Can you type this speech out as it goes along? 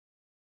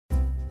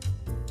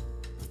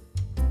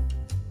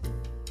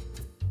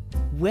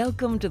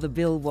Welcome to The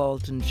Bill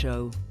Walton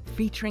Show,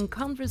 featuring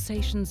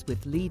conversations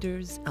with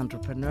leaders,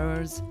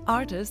 entrepreneurs,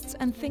 artists,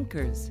 and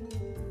thinkers.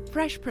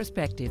 Fresh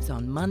perspectives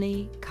on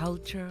money,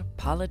 culture,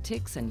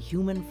 politics, and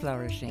human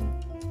flourishing.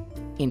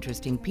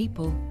 Interesting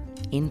people,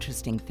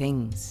 interesting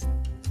things.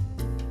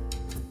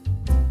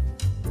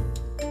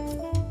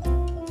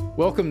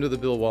 Welcome to The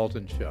Bill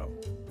Walton Show.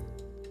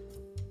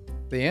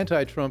 The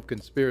anti-Trump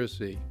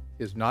conspiracy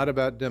is not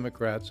about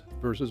Democrats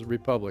versus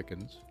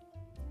Republicans.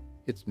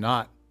 It's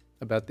not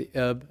about the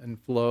ebb and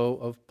flow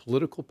of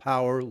political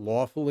power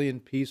lawfully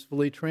and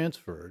peacefully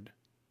transferred.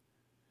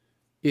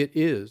 It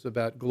is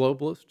about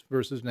globalist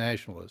versus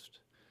nationalist,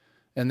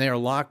 and they are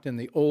locked in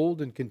the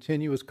old and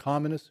continuous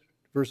communist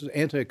versus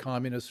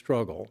anti-communist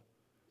struggle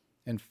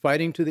and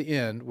fighting to the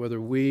end whether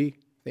we,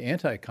 the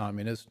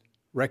anti-communists,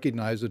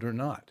 recognize it or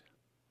not.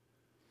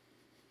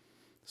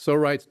 So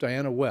writes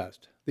Diana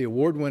West, the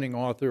award-winning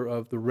author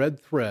of The Red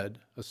Thread,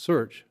 A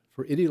Search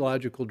for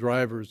Ideological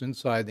Drivers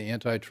Inside the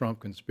Anti-Trump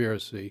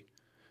Conspiracy,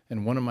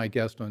 and one of my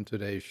guests on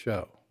today's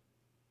show.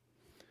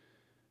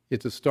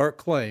 It's a stark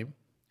claim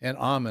and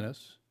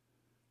ominous,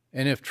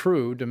 and if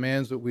true,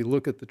 demands that we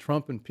look at the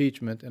Trump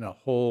impeachment in a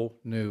whole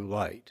new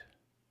light.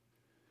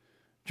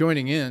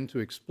 Joining in to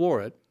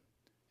explore it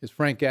is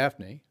Frank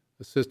Gaffney,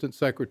 Assistant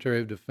Secretary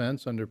of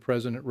Defense under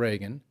President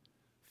Reagan,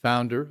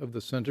 founder of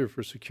the Center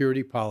for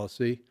Security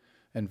Policy,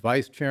 and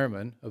Vice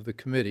Chairman of the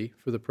Committee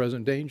for the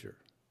Present Danger.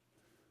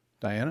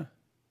 Diana,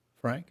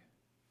 Frank?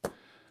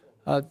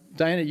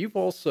 Diana, you've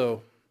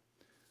also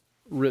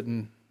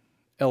written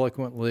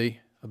eloquently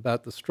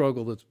about the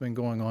struggle that's been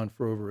going on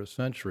for over a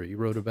century. You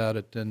wrote about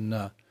it in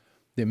The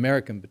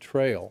American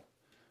Betrayal,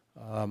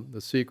 The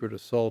Secret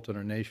Assault on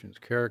Our Nation's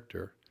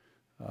Character,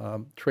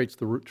 traces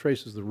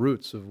the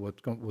roots of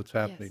what's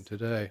happening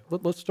today.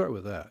 Let's start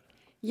with that.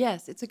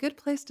 Yes, it's a good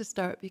place to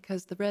start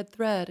because the red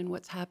thread and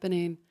what's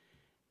happening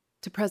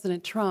to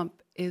President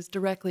Trump is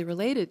directly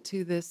related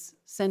to this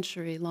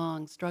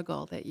century-long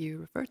struggle that you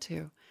refer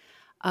to.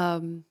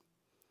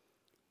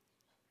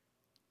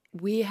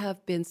 We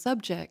have been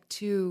subject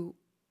to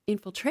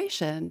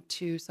infiltration,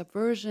 to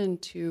subversion,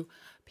 to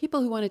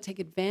people who want to take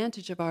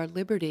advantage of our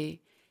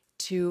liberty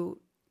to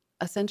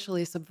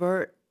essentially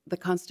subvert the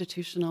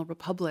constitutional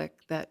republic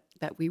that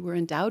we were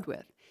endowed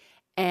with.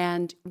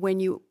 And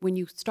when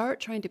you start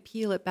trying to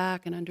peel it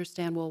back and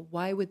understand, well,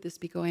 why would this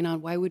be going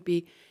on? Why would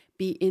we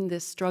be in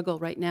this struggle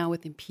right now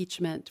with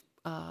impeachment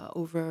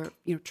over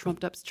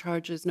trumped-up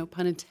charges, no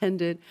pun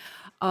intended?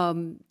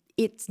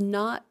 It's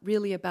not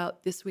really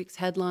about this week's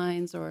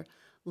headlines or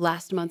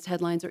last month's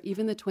headlines or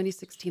even the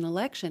 2016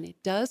 election.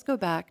 It does go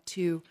back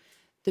to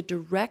the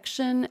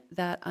direction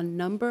that a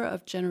number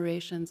of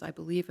generations, I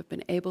believe, have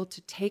been able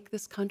to take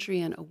this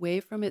country in away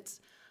from its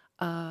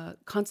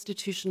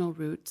constitutional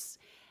roots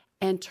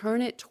and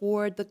turn it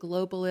toward the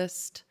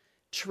globalist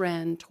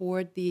trend,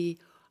 toward the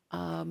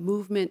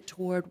movement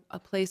toward a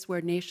place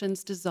where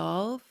nations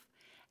dissolve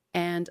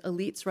and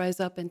elites rise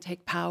up and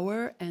take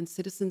power and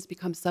citizens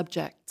become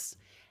subjects.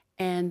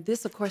 And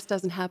this, of course,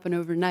 doesn't happen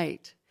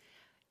overnight.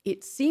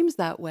 It seems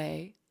that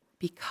way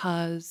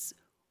because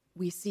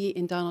we see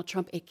in Donald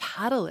Trump a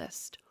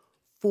catalyst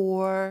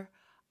for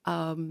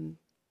a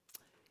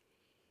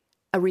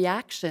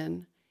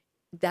reaction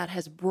that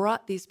has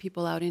brought these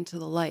people out into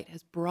the light,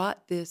 has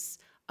brought this,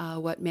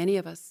 what many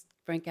of us,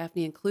 Frank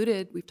Gaffney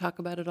included, we've talked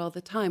about it all the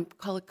time,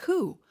 call a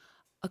coup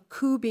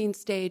being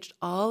staged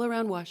all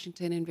around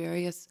Washington in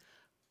various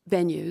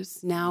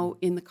venues, now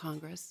in the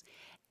Congress.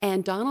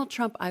 And Donald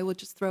Trump, I will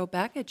just throw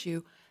back at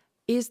you,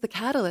 is the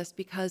catalyst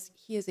because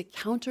he is a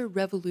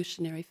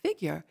counter-revolutionary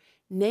figure,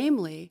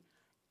 namely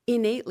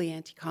innately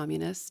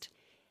anti-communist,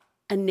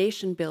 a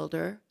nation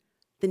builder.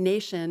 The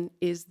nation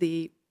is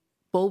the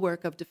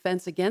bulwark of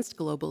defense against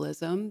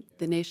globalism,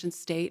 the nation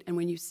state. And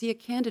when you see a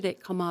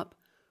candidate come up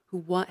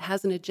who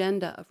has an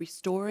agenda of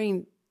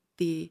restoring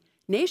the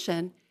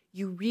nation,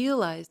 you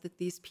realize that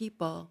these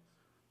people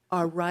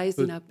are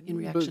rising up in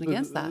reaction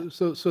against that.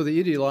 So the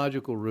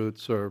ideological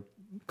roots are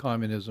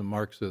communism,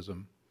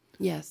 Marxism.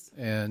 Yes.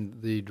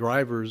 And the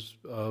drivers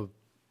of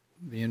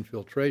the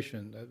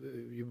infiltration,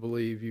 you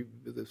believe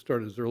it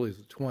started as early as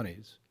the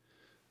 20s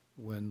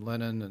when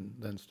Lenin and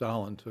then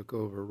Stalin took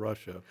over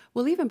Russia.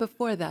 Well, even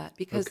before that,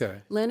 because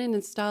Lenin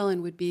and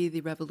Stalin would be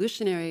the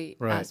revolutionary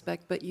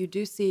aspect, but you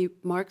do see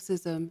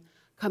Marxism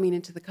coming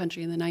into the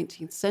country in the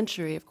 19th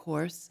century, of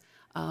course,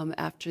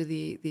 after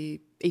the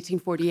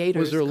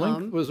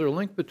 1848ers Was there a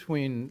link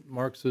between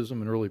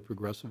Marxism and early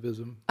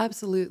progressivism?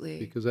 Absolutely.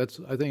 Because that's,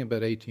 I think,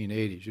 about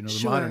 1880s.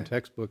 The modern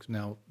textbooks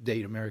now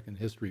date American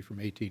history from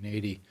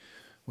 1880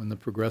 when the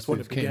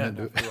progressives came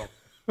into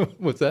it.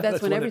 What's that?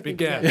 That's when everything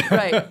began.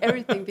 Right,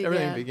 everything began.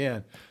 Everything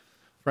began.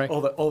 Frank?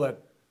 All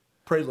that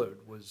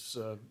prelude was,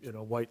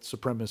 white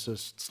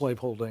supremacist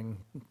slaveholding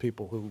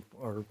people who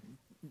are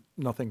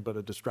nothing but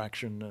a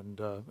distraction and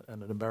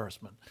an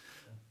embarrassment.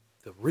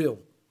 The real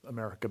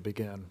America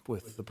began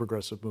with the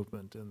progressive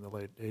movement in the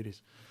late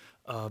 80s.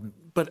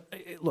 But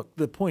look,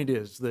 the point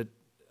is that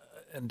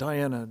And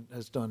Diana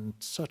has done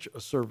such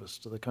a service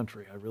to the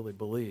country, I really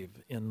believe,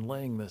 in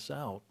laying this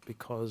out,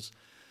 because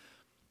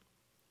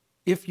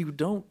if you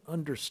don't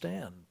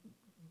understand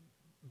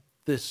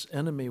this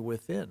enemy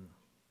within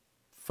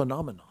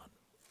phenomenon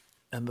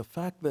and the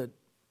fact that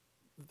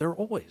there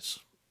always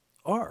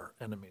are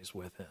enemies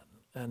within,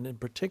 and in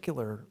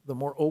particular, the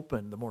more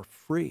open, the more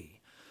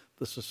free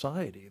the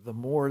society, the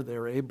more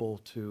they're able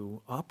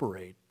to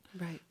operate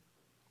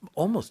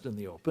almost in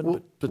the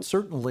open, but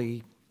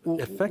certainly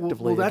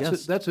effectively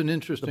against that's an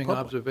interesting the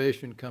public.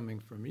 observation coming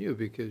from you,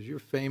 because you're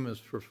famous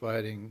for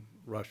fighting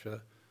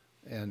Russia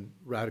and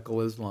radical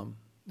Islam,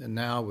 and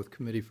now with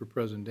Committee for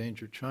Present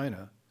Danger,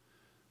 China.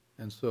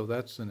 And so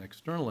that's an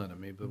external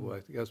enemy, but I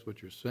guess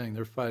what you're saying,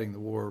 they're fighting the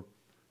war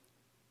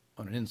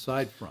on an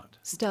inside front.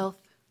 Stealth.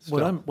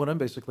 What I'm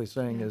basically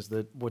saying is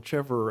that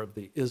whichever of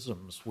the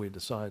isms we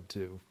decide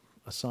to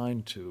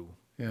assign to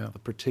the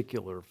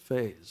particular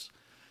phase,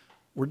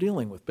 we're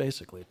dealing with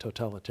basically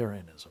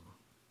totalitarianism.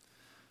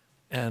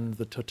 And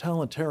the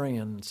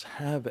totalitarians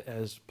have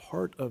as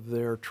part of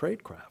their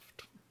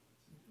tradecraft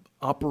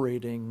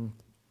operating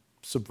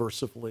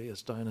subversively,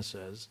 as Dinah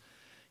says,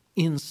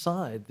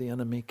 inside the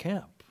enemy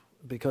camp,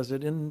 because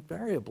it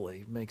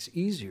invariably makes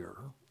easier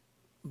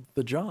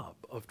the job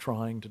of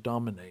trying to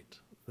dominate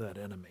that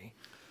enemy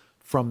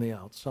from the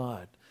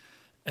outside.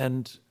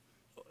 And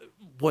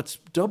what's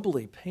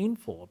doubly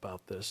painful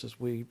about this, as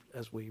we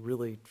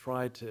really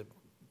try to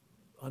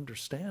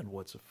understand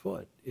what's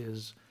afoot,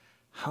 is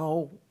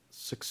how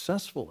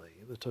successfully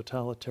the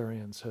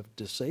totalitarians have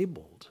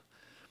disabled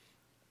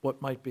what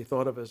might be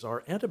thought of as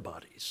our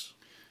antibodies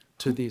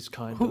to these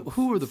kind of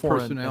Who are the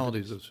foreign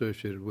personalities entities.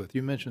 associated with?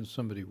 You mentioned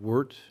somebody,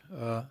 Wirt.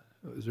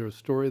 Is there a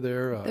story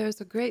there?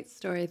 There's a great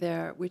story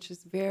there, which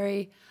is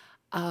very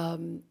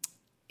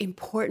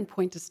important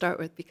point to start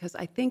with, because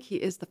I think he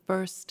is the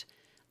first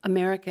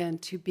American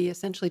to be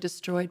essentially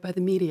destroyed by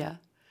the media.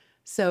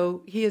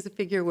 So he is a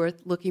figure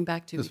worth looking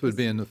back to. This would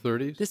be in the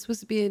 30s? This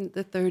was in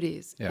the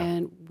 30s. Yeah.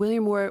 And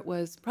William Wirt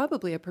was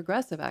probably a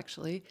progressive,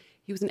 actually.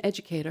 He was an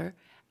educator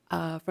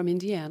from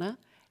Indiana.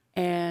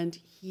 And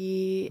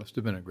he Must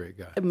have been a great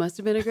guy. must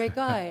have been a great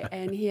guy.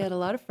 And he had a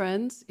lot of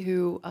friends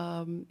who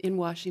in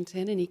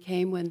Washington. And he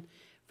came when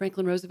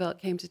Franklin Roosevelt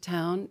came to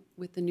town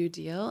with the New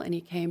Deal. And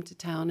he came to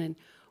town and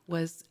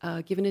was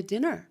given a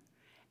dinner,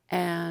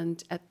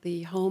 and at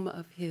the home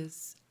of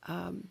his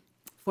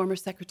former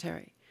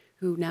secretary,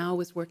 who now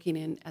was working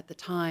in, at the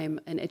time,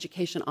 an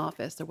education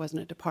office. There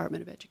wasn't a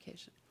Department of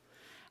Education.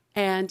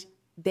 And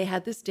they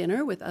had this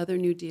dinner with other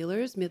New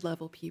Dealers,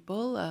 mid-level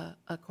people, a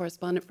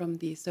correspondent from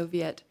the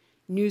Soviet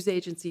news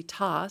agency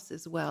TASS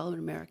as well, an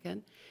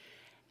American.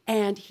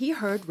 And he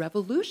heard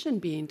revolution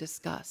being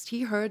discussed.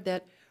 He heard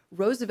that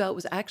Roosevelt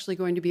was actually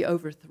going to be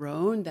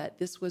overthrown, that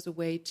this was a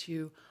way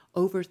to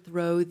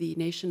overthrow the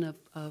nation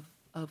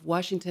of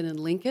Washington and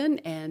Lincoln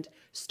and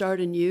start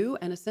anew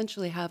and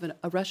essentially have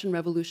a Russian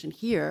Revolution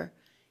here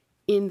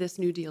in this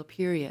New Deal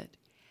period.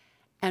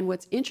 And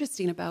what's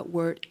interesting about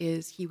Wirt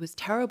is he was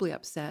terribly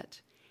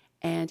upset,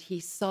 and he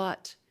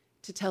sought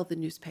to tell the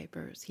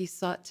newspapers. He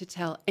sought to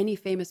tell any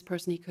famous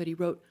person he could. He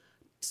wrote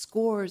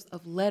scores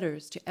of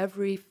letters to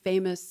every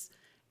famous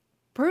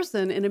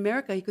person in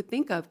America he could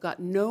think of,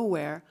 got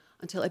nowhere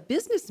until a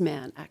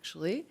businessman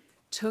actually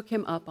took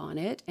him up on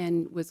it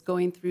and was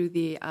going through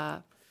the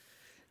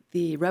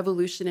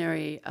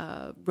revolutionary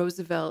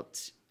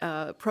Roosevelt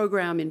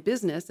program in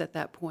business at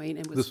that point,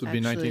 and was This would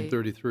be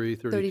 1933,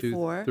 32?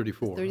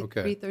 34,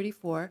 okay.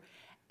 34.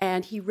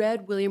 And he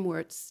read William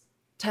Wirt's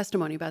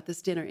testimony about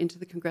this dinner into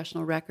the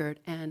Congressional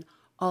Record, and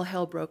all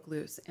hell broke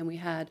loose. And we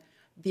had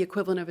the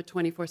equivalent of a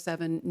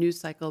 24/7 news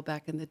cycle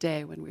back in the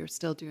day when we were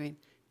still doing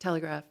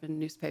telegraph and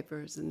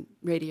newspapers and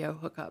radio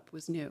hookup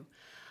was new.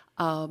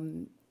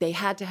 They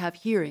had to have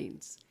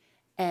hearings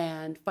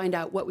and find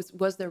out what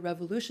was there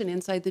revolution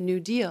inside the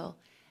New Deal.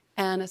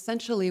 And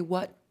essentially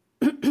what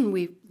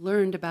we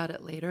learned about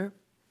it later,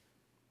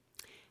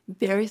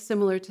 very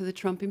similar to the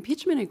Trump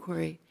impeachment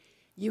inquiry.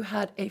 You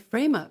had a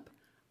frame-up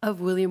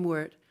of William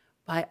Wirt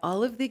by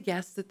all of the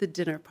guests at the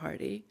dinner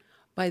party,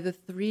 by the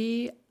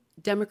 3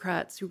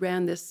 Democrats who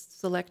ran this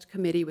select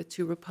committee with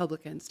 2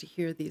 Republicans to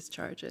hear these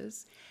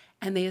charges.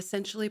 And they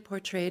essentially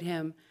portrayed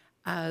him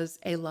as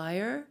a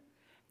liar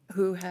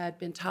who had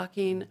been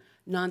talking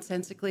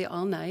nonsensically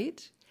all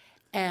night.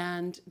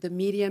 And the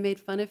media made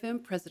fun of him.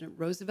 President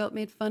Roosevelt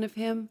made fun of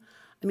him.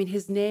 I mean,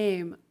 his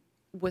name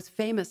was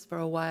famous for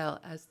a while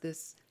as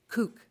this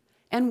kook,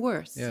 and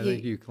worse. Yeah, I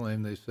think you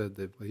claimed they said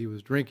that he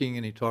was drinking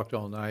and he talked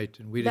all night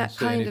and we didn't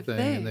say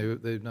anything. And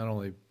they not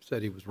only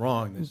said he was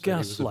wrong, they said he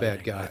was a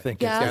bad guy. I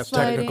think it's the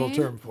technical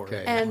term for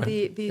it. And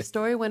the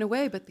story went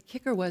away, but the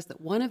kicker was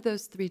that one of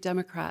those 3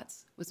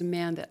 Democrats was a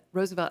man that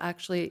Roosevelt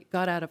actually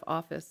got out of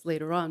office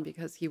later on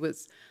because he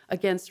was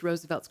against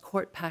Roosevelt's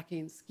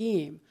court-packing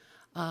scheme.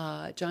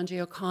 John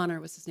J.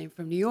 O'Connor was his name,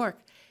 from New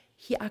York.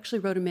 He actually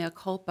wrote a mea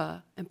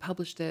culpa and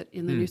published it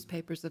in the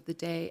newspapers of the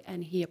day,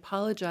 and he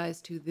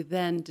apologized to the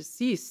then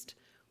deceased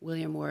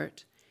William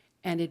Wirt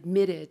and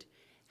admitted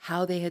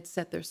how they had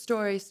set their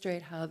story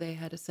straight, how they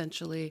had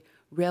essentially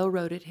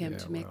railroaded him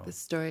to make this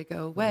story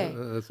go away.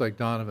 It's like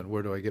Donovan,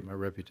 where do I get my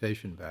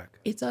reputation back?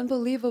 It's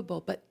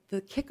unbelievable. But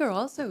the kicker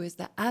also is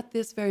that at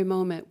this very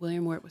moment,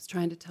 William Wirt was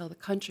trying to tell the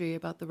country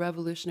about the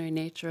revolutionary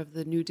nature of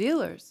the New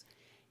Dealers.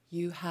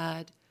 You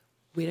had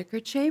Whittaker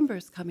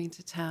Chambers coming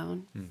to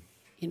town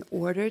in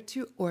order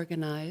to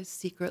organize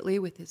secretly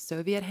with his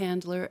Soviet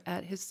handler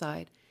at his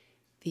side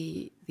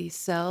the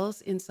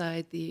cells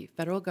inside the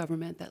federal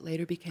government that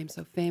later became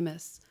so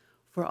famous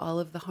for all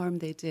of the harm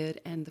they did.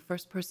 And the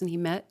first person he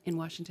met in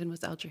Washington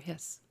was Alger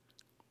Hiss.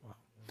 Wow.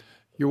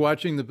 You're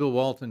watching The Bill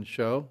Walton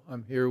Show.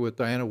 I'm here with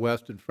Diana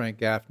West and Frank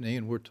Gaffney,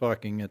 and we're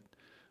talking at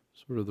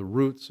sort of the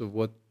roots of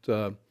what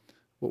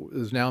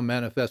is now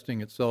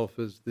manifesting itself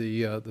as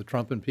the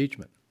Trump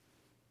impeachment.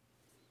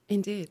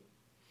 Indeed.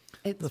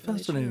 It's the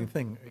fascinating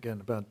thing,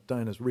 again, about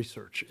Diana's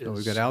research is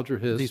we've got Alger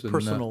Hiss these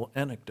personal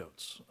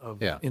anecdotes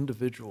of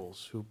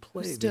individuals who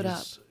play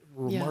these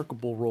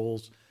remarkable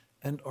roles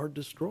and are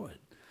destroyed.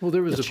 Well,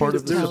 there was a point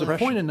in depression.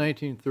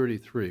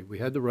 1933. We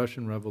had the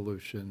Russian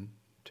Revolution,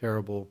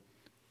 terrible.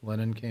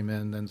 Lenin came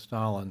in, then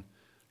Stalin.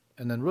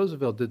 And then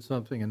Roosevelt did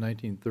something in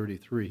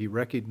 1933. He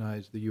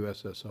recognized the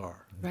USSR.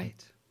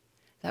 Right.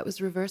 That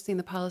was reversing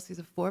the policies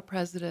of 4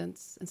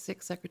 presidents and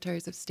 6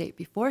 secretaries of state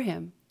before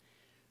him,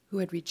 who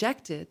had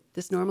rejected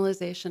this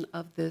normalization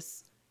of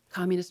this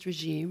communist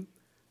regime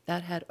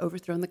that had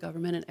overthrown the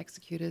government and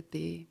executed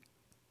the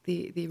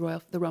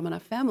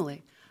Romanov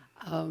family,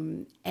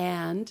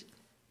 and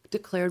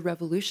declared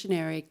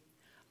revolutionary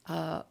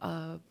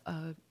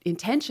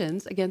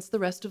intentions against the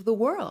rest of the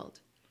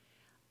world.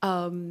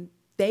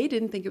 They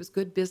didn't think it was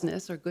good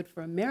business or good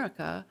for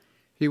America.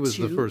 He was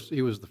the first.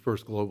 He was the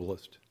first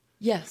globalist.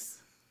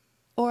 Yes,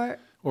 or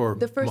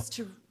the first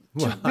to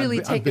really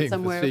take it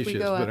somewhere if we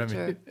go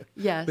after.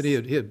 Yes. But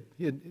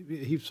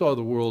he saw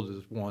the world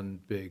as one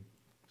big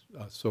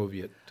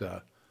Soviet.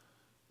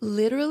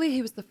 Literally,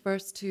 he was the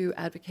first to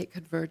advocate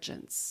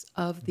convergence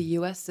of the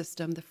U.S.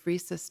 system, the free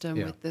system,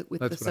 with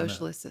the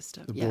socialist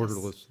system. The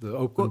borderless, the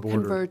open border.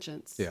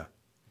 Convergence. Yeah,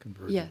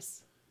 convergence.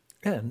 Yes.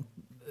 And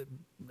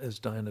as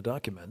Diana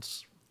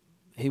documents,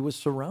 he was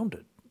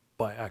surrounded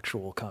by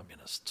actual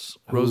communists.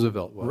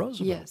 Roosevelt was.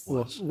 Yes.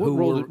 Who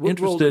were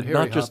interested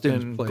not just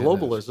in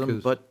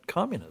globalism, but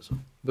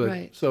communism. But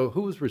right. So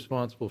who was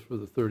responsible for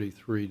the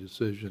 33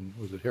 decision?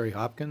 Was it Harry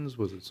Hopkins?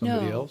 Was it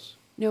somebody else?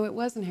 No, it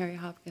wasn't Harry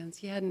Hopkins.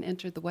 He hadn't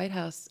entered the White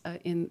House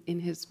in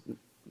his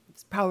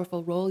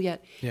powerful role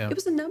yet. Yeah. It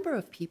was a number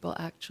of people,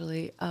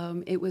 actually.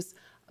 It was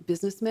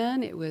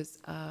businessmen. It was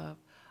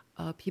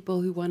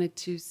people who wanted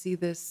to see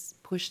this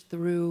pushed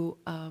through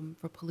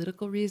for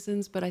political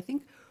reasons. But I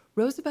think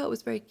Roosevelt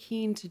was very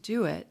keen to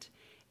do it.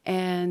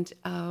 And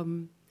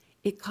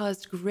it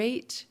caused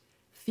great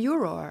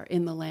furor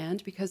in the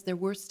land because there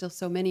were still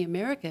so many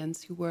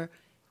Americans who were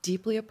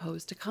deeply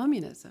opposed to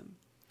communism.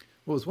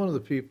 Well, it was one of the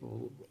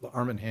people,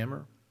 Arm &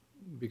 Hammer,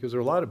 because there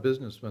are a lot of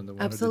businessmen that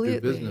wanted to do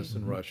business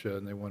in Russia,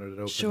 and they wanted it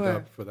opened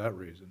up for that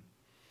reason.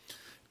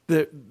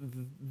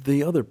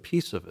 The other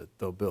piece of it,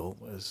 though, Bill,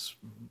 as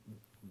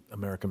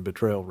American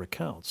Betrayal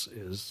recounts,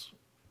 is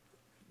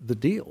the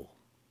deal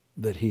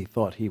that he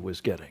thought he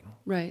was getting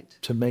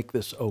to make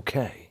this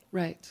okay.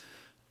 Right.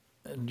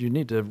 And you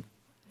need to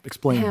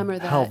explain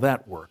how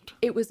that worked.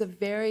 It was a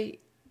very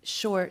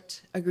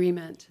short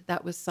agreement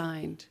that was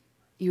signed.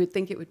 You would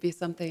think it would be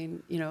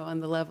something, on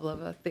the level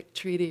of a thick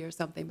treaty or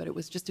something, but it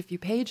was just a few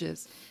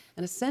pages.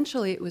 And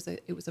essentially, it was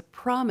a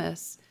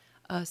promise,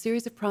 a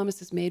series of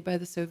promises made by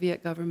the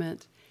Soviet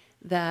government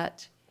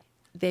that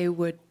they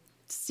would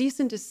cease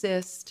and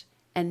desist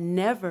and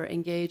never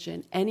engage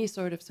in any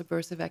sort of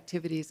subversive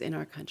activities in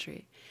our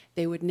country.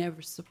 They would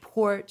never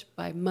support,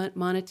 by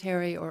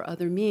monetary or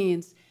other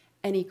means,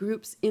 any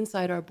groups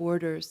inside our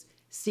borders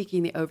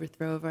seeking the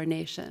overthrow of our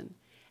nation.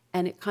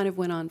 And it kind of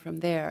went on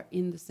from there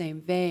in the same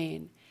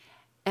vein.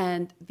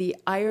 And the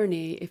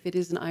irony, if it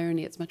is an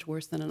irony, it's much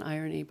worse than an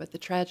irony, but the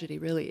tragedy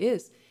really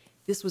is,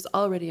 this was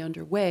already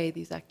underway.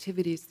 These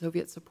activities,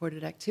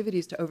 Soviet-supported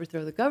activities to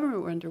overthrow the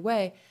government were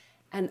underway.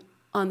 And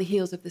on the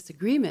heels of this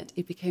agreement,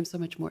 it became so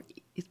much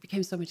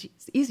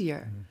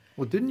easier. Mm-hmm.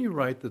 Well, didn't you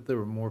write that there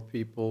were more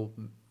people,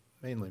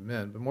 mainly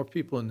men, but more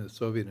people in the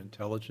Soviet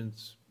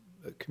intelligence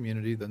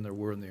community than there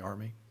were in the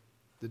army?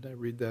 Didn't I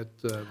read that?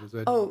 Was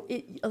that? Oh,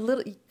 a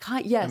little.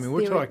 Yes. I mean,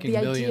 we're talking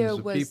millions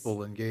of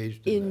people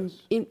engaged in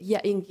this.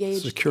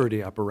 Engaged.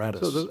 Security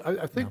apparatus. So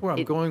I think where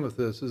I'm going with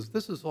this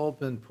has all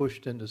been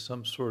pushed into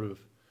some sort of,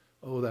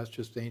 that's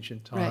just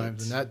ancient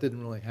times, and that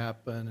didn't really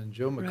happen, and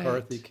Joe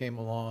McCarthy came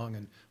along,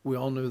 and we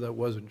all knew that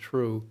wasn't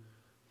true.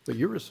 But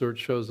your research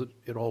shows that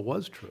it all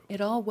was true. It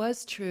all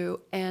was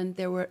true, and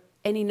there were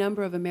any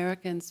number of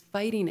Americans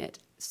fighting it,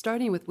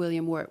 starting with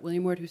William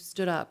Wirt, who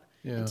stood up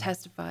and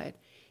testified.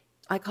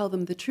 I call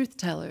them the truth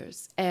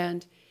tellers,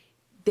 and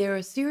there are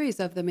a series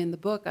of them in the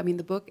book. I mean,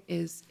 the book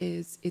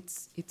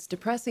it's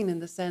depressing in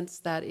the sense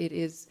that it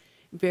is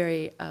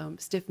very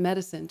stiff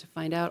medicine to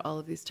find out all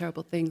of these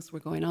terrible things were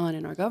going on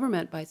in our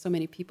government by so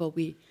many people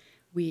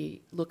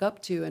we look up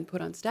to and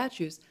put on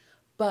statues.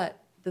 But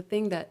the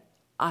thing that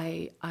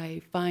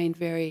I find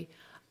very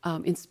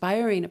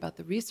inspiring about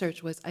the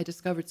research was I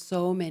discovered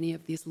so many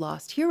of these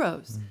lost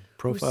heroes.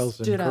 Profiles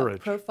who in stood courage.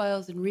 up,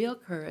 profiles in real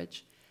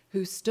courage,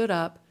 who stood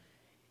up,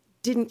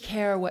 didn't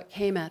care what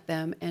came at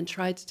them, and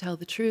tried to tell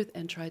the truth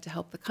and tried to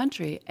help the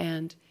country.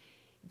 And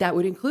that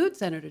would include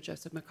Senator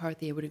Joseph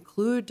McCarthy. It would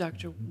include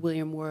Dr.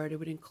 William Wirt. It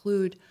would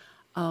include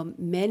a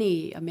man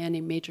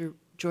named Major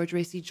George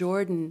Racy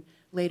Jordan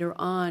later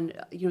on.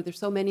 There's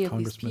so many of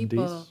these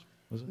people. Deese,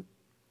 was it?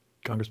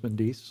 Congressman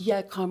Deese?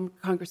 Yeah,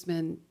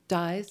 Congressman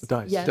Dice.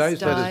 Dice. Yes,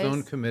 Dice had his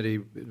own committee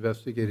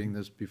investigating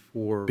this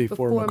before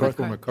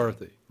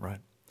McCarthy. Right.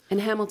 And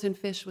Hamilton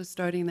Fish was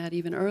starting that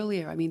even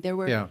earlier. I mean, there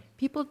were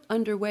people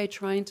underway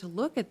trying to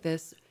look at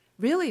this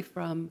really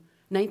from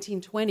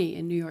 1920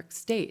 in New York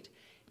State.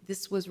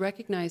 This was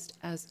recognized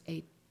as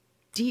a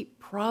deep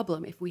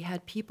problem if we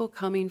had people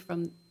coming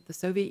from the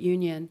Soviet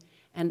Union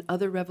and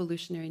other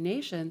revolutionary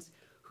nations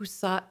who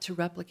sought to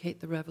replicate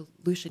the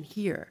revolution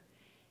here,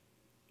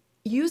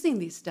 using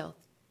these stealth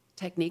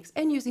techniques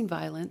and using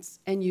violence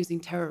and using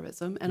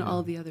terrorism and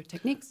all the other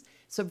techniques,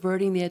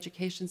 subverting the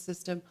education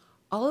system.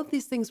 All of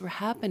these things were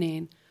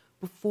happening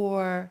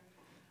before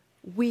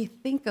we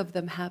think of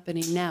them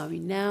happening now. I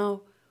mean,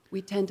 now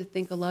we tend to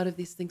think a lot of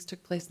these things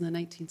took place in the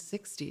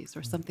 1960s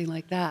or something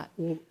like that.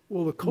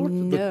 Well,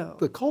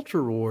 the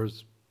culture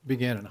wars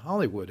began in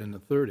Hollywood in the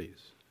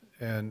 30s.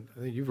 And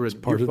I think you've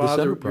written, your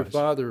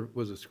father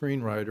was a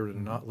screenwriter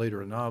and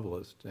later a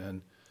novelist.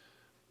 And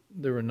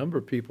there were a number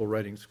of people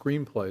writing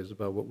screenplays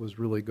about what was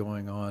really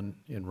going on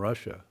in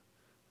Russia.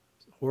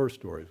 Horror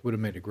stories. Would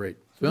have made a great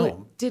film.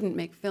 Well, didn't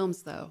make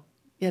films, though.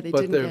 Yeah, they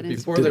But didn't there, get into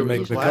before it. there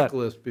was a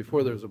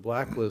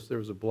blacklist, there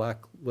was a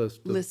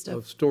blacklist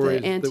of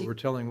stories that were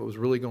telling what was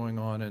really going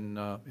on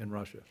in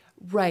Russia.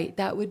 Right.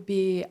 That would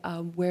be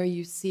where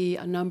you see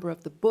a number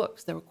of the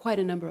books. There were quite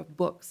a number of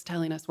books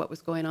telling us what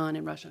was going on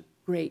in Russia.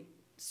 Great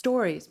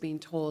stories being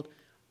told.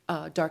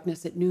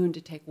 Darkness at Noon,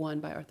 to take one,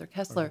 by Arthur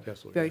Koestler,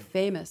 very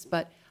famous.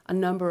 But a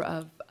number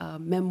of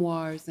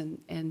memoirs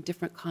and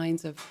different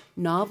kinds of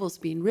novels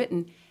being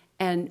written.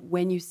 And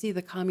when you see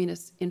the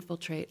communists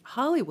infiltrate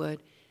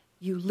Hollywood,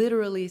 you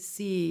literally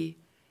see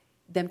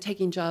them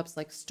taking jobs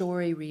like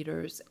story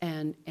readers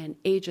and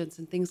agents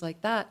and things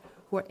like that,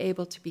 who are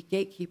able to be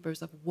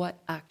gatekeepers of what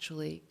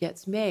actually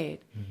gets made.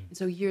 And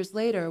so years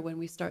later, when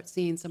we start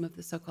seeing some of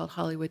the so-called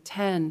Hollywood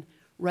 10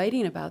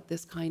 writing about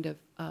this kind of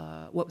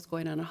what was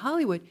going on in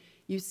Hollywood,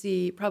 you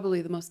see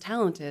probably the most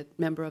talented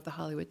member of the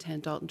Hollywood 10,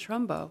 Dalton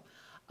Trumbo,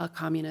 a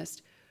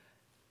communist,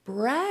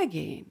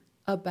 bragging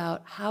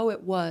about how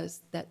it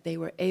was that they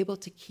were able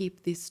to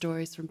keep these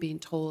stories from being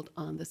told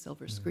on the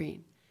silver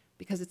screen,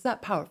 because it's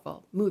that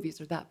powerful.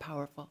 Movies are that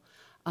powerful.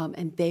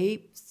 And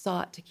they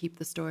sought to keep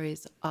the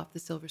stories off the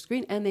silver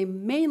screen, and they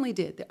mainly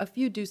did. A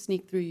few do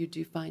sneak through, you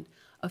do find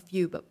a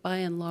few, but by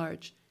and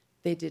large,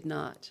 they did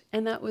not.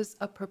 And that was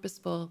a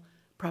purposeful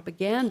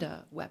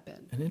propaganda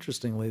weapon. And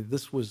interestingly,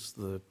 this was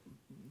the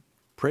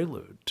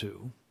prelude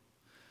to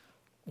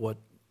what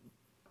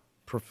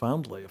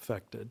profoundly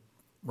affected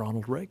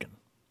Ronald Reagan.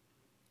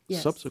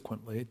 Yes.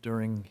 Subsequently,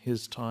 during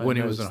his time When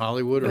he was in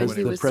Hollywood, or as when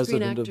he the was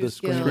president of the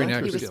Screen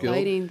Actors He was Guild,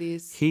 fighting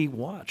these. he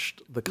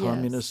watched the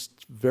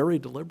communists very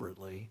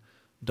deliberately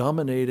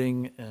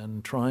dominating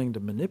and trying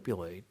to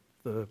manipulate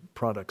the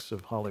products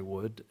of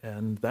Hollywood,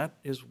 and that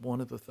is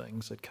one of the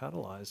things that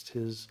catalyzed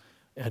his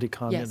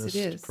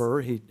anti-communist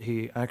fervor.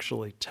 He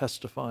actually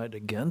testified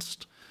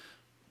against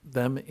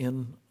them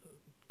in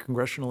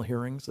congressional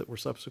hearings that were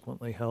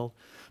subsequently held.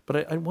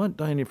 But I want,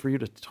 Diane, for you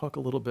to talk a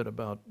little bit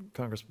about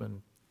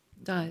Congressman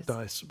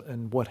Dice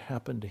and what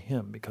happened to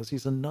him, because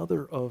he's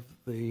another of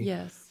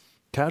the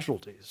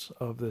casualties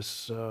of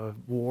this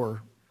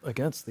war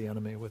against the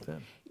enemy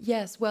within.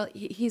 Yes, well,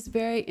 he's a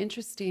very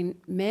interesting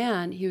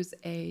man. He was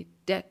a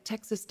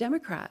Texas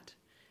Democrat.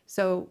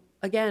 So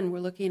again,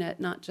 we're looking at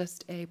not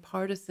just a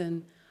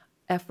partisan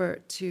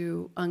effort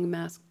to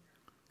unmask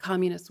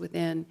communists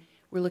within.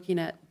 We're looking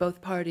at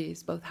both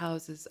parties, both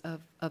houses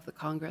of the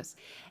Congress.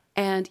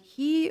 And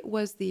he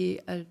was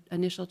the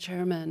initial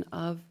chairman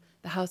of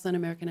the House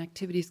Un-American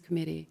Activities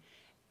Committee,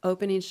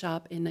 opening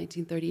shop in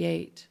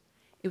 1938.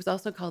 It was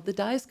also called the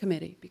Dice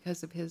Committee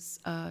because of his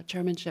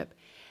chairmanship.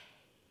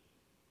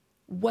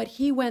 What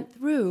he went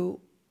through,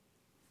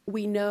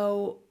 we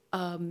know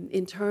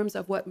in terms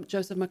of what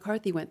Joseph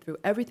McCarthy went through.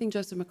 Everything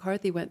Joseph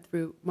McCarthy went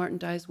through, Martin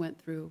Dice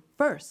went through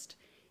first.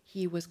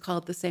 He was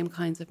called the same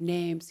kinds of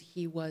names.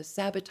 He was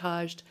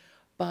sabotaged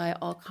by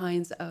all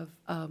kinds of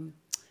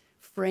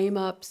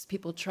frame-ups.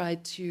 People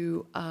tried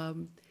to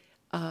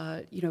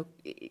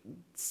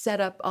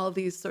set up all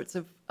these sorts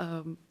of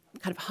kind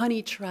of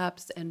honey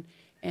traps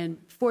and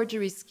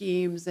forgery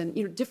schemes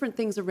and different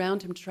things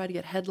around him to try to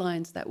get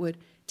headlines that would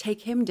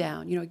take him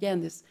down.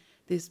 Again,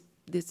 this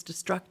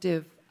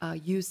destructive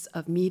use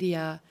of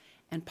media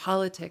and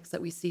politics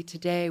that we see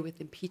today with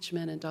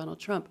impeachment and Donald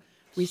Trump.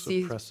 We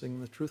see suppressing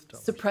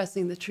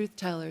the truth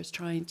tellers,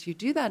 trying to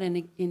do that,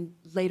 and in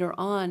later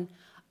on.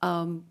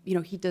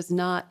 He does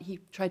not, he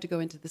tried to go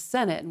into the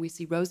Senate, and we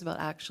see Roosevelt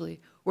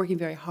actually working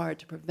very hard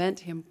to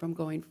prevent him from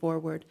going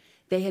forward.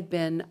 They had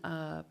been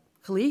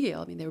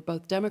collegial. I mean, they were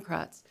both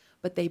Democrats,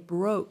 but they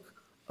broke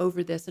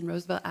over this. And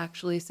Roosevelt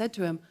actually said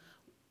to him,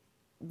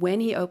 when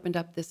he opened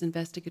up this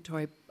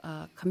investigatory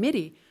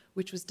committee,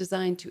 which was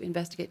designed to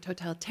investigate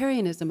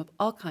totalitarianism of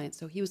all kinds.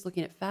 So he was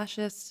looking at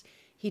fascists.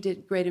 He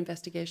did great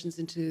investigations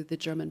into the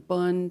German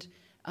Bund,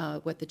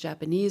 what the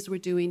Japanese were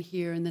doing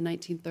here in the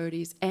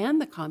 1930s,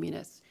 and the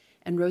communists.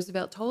 And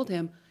Roosevelt told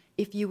him,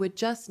 if you would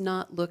just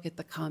not look at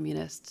the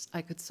communists,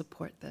 I could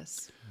support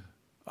this.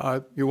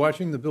 You're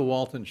watching The Bill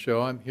Walton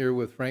Show. I'm here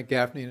with Frank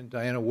Gaffney and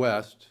Diana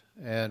West,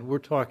 and we're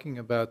talking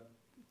about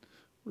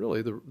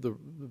really the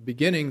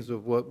beginnings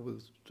of what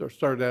was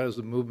started out as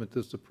a movement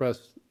to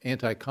suppress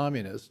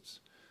anti-communists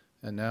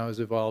and now has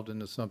evolved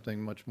into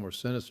something much more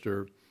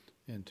sinister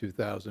in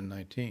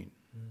 2019.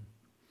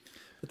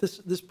 But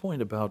this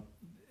point about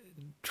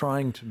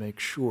trying to make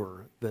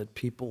sure that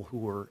people who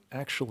were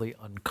actually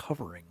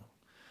uncovering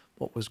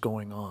what was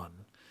going on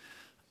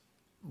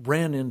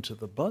ran into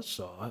the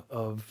buzzsaw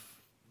of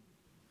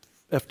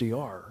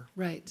FDR,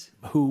 right?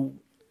 Who,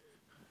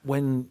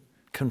 when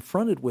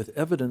confronted with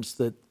evidence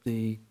that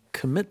the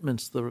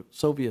commitments the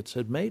Soviets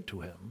had made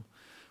to him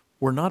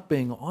were not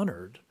being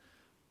honored,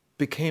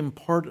 became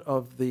part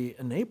of the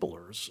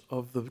enablers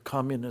of the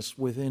communists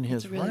within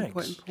his That's a really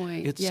ranks. important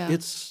point.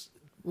 It's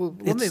Well,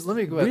 let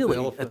me go back to the really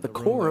elephant at the in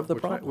room, core though. of the We're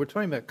problem. We're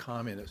talking about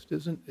communist.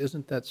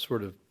 Isn't that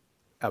sort of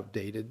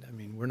outdated? I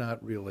mean, we're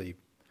not really.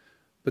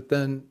 But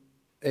then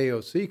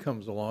AOC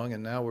comes along,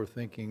 and now we're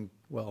thinking,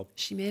 well,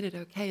 She made it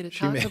okay to she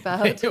talk made,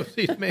 about.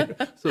 AOC's made.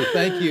 So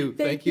thank you,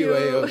 Thank you.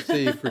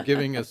 AOC, for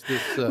giving us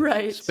this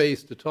Right.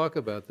 space to talk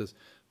about this.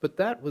 But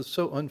that was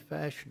so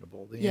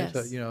unfashionable. Yes.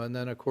 And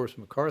then of course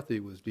McCarthy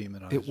was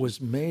demonized. It was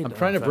made I'm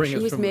trying to bring It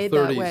us was from the made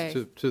that 30s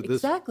way. to this.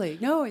 Exactly.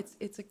 No,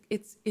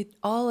 it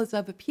all is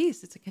of a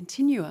piece. It's a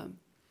continuum.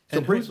 So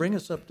And bring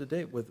us up to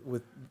date with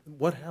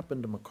what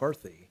happened to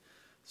McCarthy,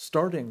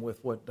 starting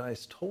with what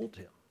Dice told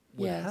him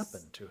would Yes.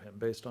 happen to him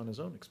based on his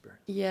own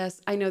experience. Yes,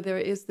 I know there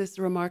is this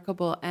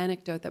remarkable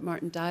anecdote that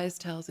Martin Dies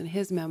tells in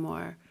his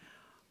memoir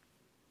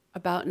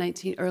about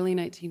early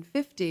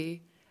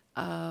 1950,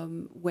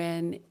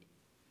 when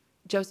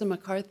Joseph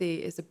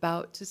McCarthy is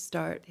about to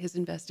start his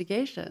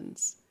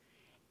investigations.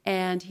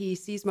 And he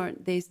sees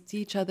Martin, they see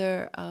each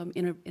other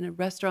in a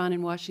restaurant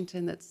in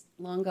Washington that's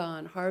long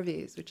gone,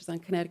 Harvey's, which is on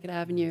Connecticut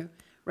Avenue,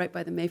 right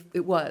by the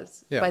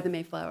by the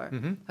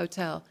Mayflower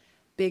Hotel,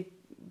 big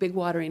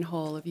watering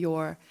hole of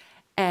yore.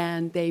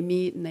 And they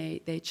meet and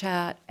they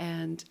chat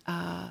and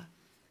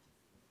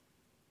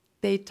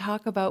they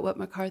talk about what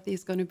McCarthy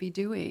is going to be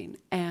doing.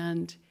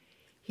 And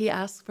he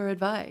asks for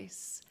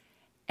advice.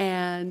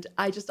 And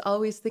I just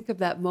always think of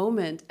that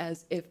moment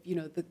as if,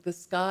 the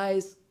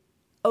skies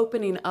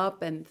opening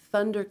up and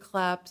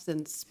thunderclaps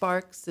and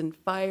sparks and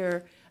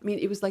fire. I mean,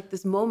 it was like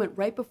this moment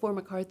right before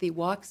McCarthy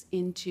walks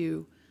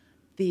into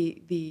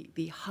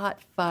the hot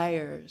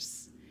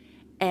fires,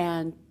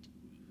 and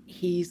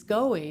he's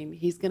going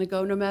to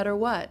go no matter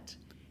what.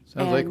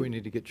 Sounds like we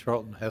need to get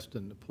Charlton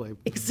Heston to play.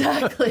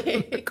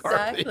 Exactly,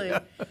 McCarthy. exactly.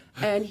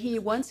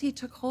 And once he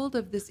took hold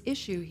of this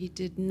issue, he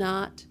did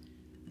not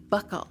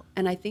buckle.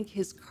 And I think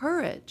his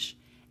courage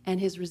and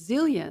his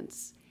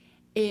resilience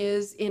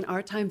is in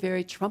our time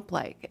very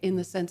Trump-like, in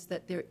the sense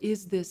that there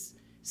is this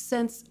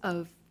sense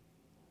of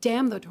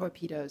damn the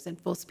torpedoes and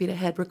full speed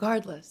ahead,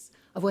 regardless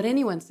of what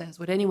anyone says,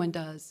 what anyone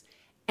does,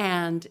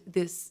 and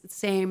this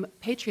same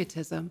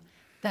patriotism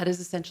that is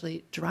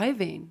essentially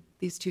driving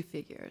these two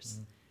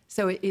figures.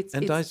 So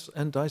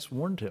Dice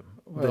warned him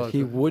that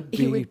he would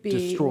be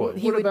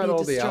destroyed. What about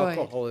all the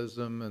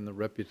alcoholism and the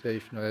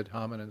reputation of ad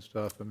hominem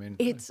stuff? I mean,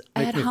 it's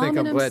makes me think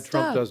I'm glad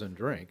Trump doesn't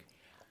drink.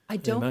 I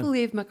don't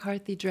believe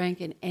McCarthy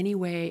drank in any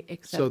way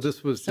except So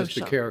this was just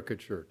social. a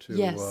caricature to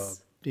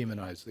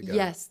demonize the guy.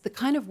 Yes, the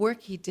kind of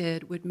work he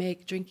did would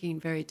make drinking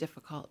very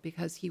difficult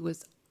because he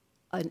was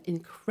an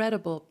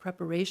incredible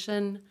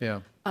preparation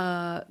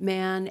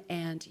man,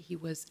 and he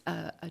was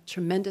a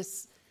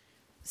tremendous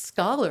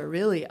scholar,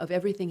 really, of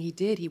everything he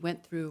did. He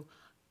went through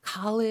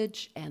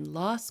college and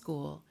law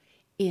school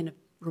in a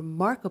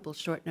remarkable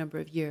short number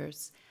of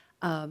years.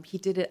 He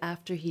did it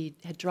after he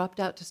had dropped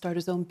out to start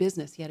his own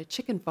business. He had a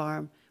chicken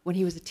farm when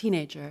he was a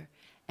teenager,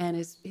 and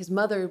his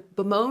mother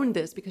bemoaned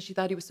this because she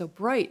thought he was so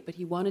bright, but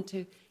he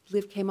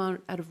came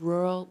out of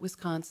rural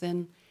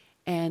Wisconsin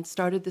and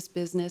started this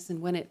business,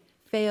 and when it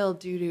failed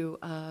due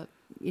to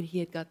he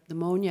had got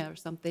pneumonia or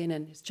something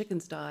and his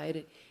chickens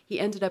died, he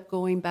ended up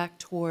going back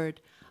toward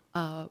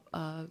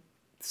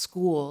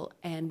school.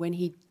 And when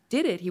he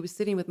did it, he was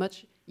sitting with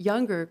much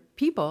younger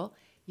people.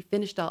 He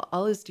finished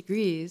all his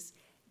degrees,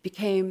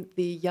 became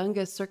the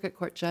youngest circuit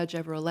court judge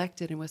ever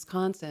elected in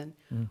Wisconsin,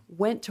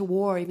 went to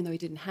war even though he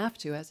didn't have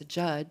to as a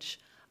judge,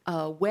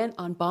 went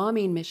on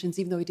bombing missions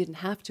even though he didn't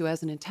have to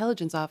as an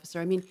intelligence officer.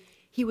 I mean,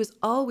 he was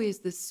always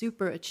this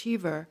super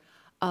achiever.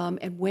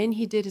 And when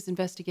he did his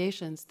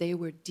investigations, they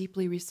were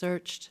deeply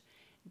researched.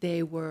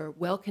 They were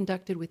well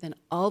conducted within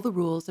all the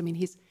rules. I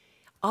mean,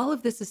 all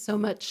of this is so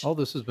much. All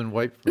this has been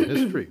wiped from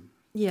history.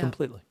 Yeah.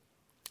 Completely.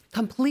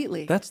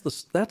 Completely. That's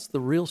the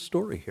real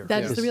story here.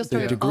 That is the real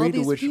story The of all degree to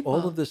these which people.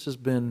 all of this has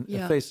been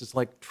effaced. It's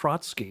like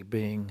Trotsky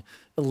being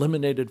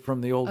eliminated from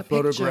the old A picture,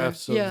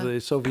 photographs of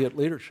the Soviet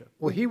leadership.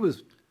 Well, he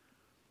was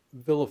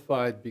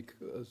vilified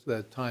because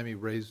that time he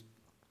raised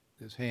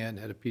his hand,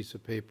 had a piece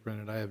of paper in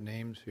it. I have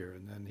names here,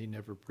 and then he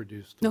never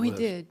produced the list. He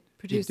did.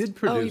 Produce, he did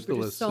produce the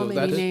list. So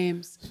many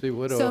names. See,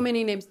 what so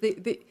many names. I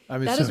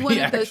mean, that so is one he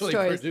of those actually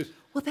stories. produced-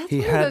 Well, that's He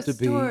one had of to those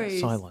be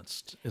stories.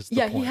 silenced, is the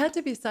Yeah, point. he had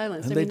to be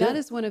silenced. And I mean, they that did.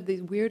 is one of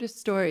the weirdest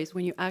stories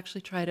when you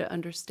actually try to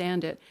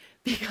understand it,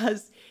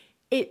 because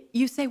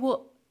you say,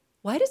 well,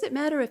 why does it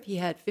matter if he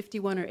had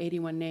 51 or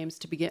 81 names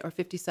to begin, or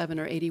 57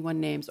 or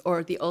 81 names,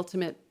 or the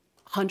ultimate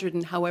 100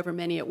 and however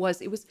many it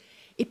was?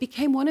 It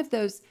became one of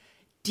those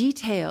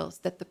details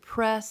that the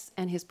press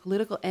and his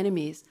political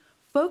enemies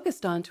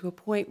focused on to a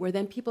point where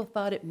then people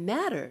thought it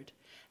mattered.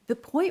 The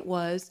point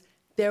was,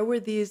 there were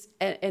these,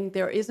 and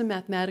there is a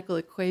mathematical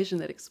equation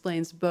that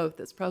explains both.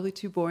 That's probably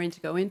too boring to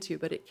go into,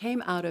 but it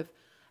came out of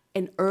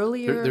an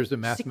earlier... There's a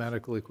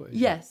mathematical equation?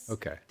 Yes.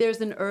 Okay.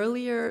 There's an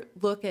earlier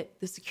look at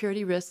the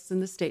security risks in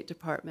the State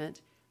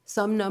Department.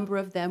 Some number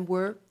of them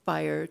were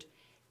fired.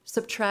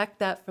 Subtract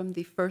that from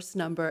the first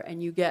number,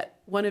 and you get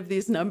one of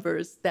these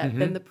numbers that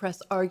then the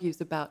press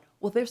argues about.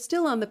 Well, they're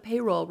still on the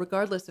payroll,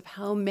 regardless of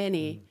how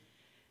many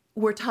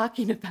we're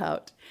talking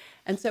about.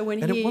 And so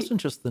when it wasn't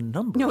just the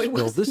numbers, No, it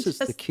Bill. wasn't This is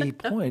the just key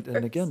the point. And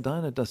numbers. again,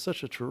 Dinah does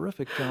such a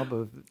terrific job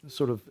of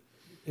sort of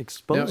Now,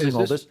 exposing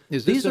all this.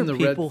 Is These this are in the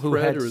red people who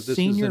thread, had or is this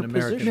senior an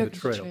American positions.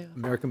 betrayal?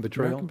 American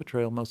betrayal? American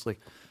betrayal mostly.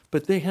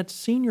 But they had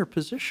senior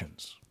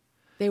positions.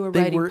 they were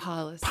They writing were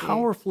policy.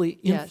 powerfully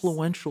Yes.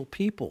 influential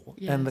people,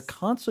 and the Yes.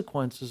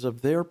 consequences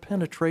of their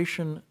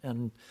penetration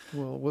and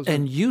Well, wasn't-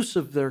 and use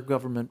of their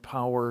government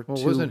power Well,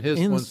 to wasn't his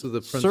one of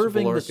the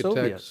serving principal the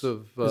architects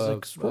Soviets is of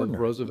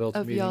extraordinary. Roosevelt's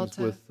Of meetings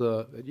Yalta.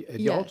 at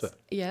Yalta?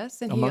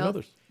 Yes, and Among he al-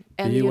 others.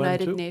 and The the UN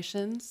United too.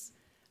 Nations.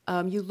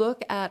 You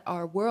look at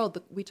our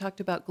world. We talked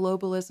about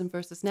globalism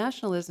versus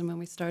nationalism when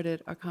we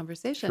started our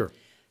conversation. Sure.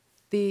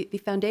 The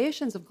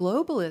foundations of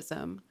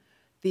globalism,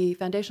 the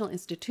foundational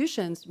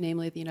institutions,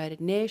 namely the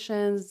United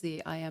Nations,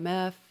 the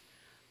IMF,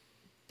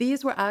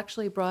 these were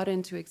actually brought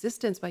into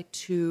existence by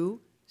two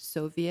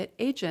Soviet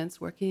agents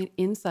working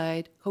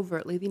inside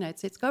covertly the United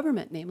States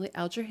government, namely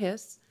Alger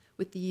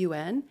with the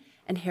UN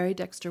and Harry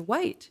Dexter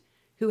White,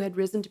 who had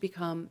risen to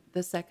become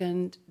the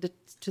second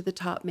to the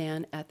top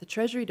man at the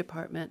Treasury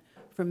Department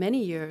for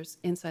many years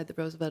inside the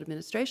Roosevelt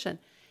administration.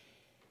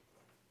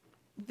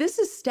 This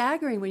is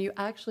staggering when you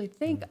actually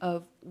think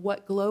of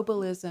what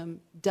globalism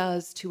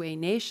does to a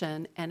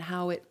nation and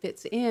how it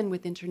fits in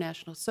with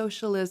international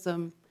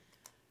socialism,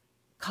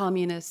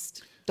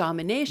 communist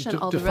domination,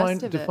 all the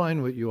rest of it.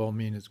 Define what you all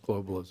mean as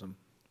globalism.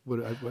 What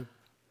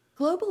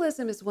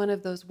Globalism is one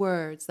of those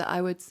words that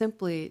I would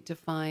simply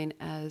define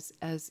as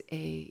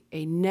a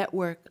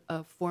network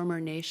of former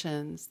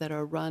nations that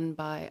are run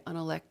by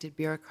unelected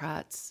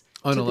bureaucrats.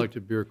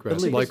 unelected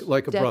bureaucrats, biggest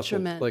like a Brussels,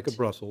 detriment. like a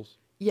Brussels.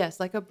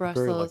 Yes, like a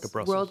Brussels, like a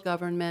Brussels. world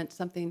government,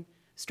 something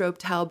Strobe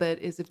Talbot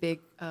is a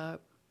big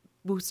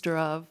booster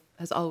of,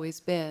 has always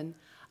been.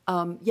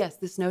 Yes,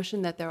 this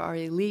notion that there are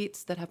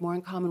elites that have more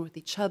in common with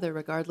each other,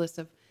 regardless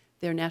of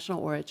their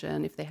national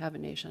origin, if they have a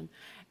nation.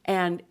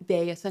 And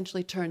they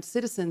essentially turn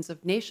citizens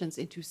of nations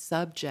into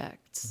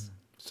subjects.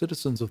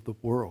 Citizens of the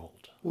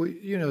world. Well,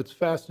 you know, it's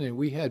fascinating.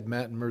 We had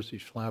Matt and Mercy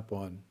Schlapp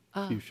on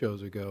a few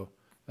shows ago,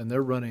 and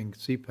they're running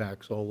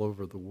CPACs all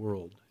over the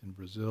world, in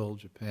Brazil,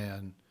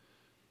 Japan,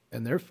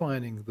 and they're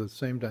finding the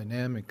same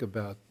dynamic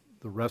about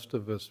the rest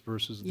of us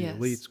versus the Yes.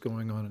 elites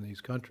going on in these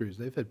countries.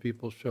 They've had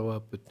people show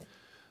up at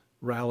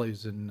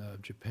rallies in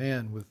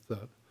Japan with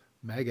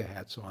MAGA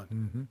hats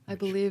on. I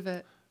believe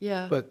it.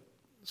 Yeah. But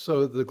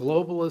so the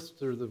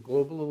globalists are the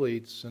global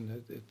elites,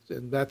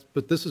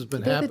 but this has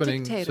been They're the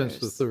happening since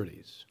the dictators.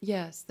 30s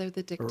Yes, they're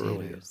the or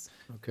earlier. dictators.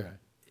 Okay.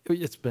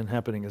 It's been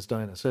happening, as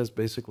Diana says,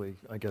 basically,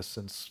 I guess,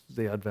 since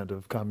the advent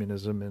of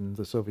communism in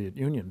the Soviet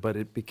Union, but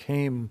it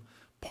became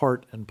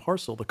part and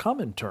parcel. The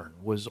Comintern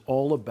was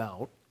all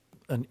about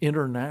an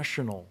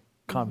international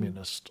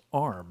communist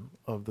arm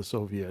of the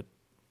Soviet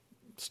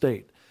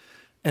state.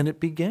 And it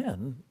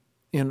began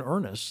in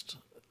earnest,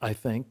 I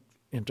think,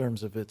 in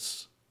terms of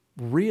its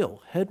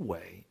real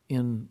headway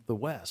in the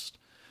West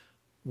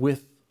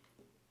with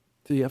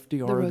the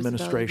FDR The Roosevelt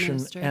administration.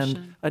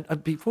 administration.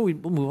 And before we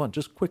move on,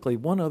 just quickly,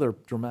 one other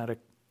dramatic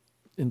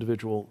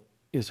individual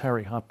is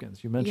Harry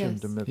Hopkins. You mentioned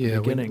Yes. him at the Yeah,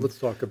 beginning. let's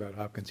talk about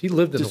Hopkins. He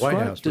lived in the White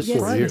House for Yes,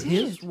 4 he years. did.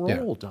 his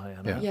role,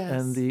 Diana, Yeah.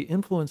 Yes. and the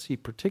influence he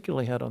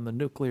particularly had on the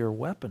nuclear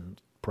weapon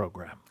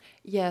program.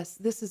 Yes,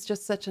 this is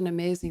just such an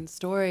amazing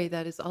story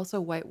that is also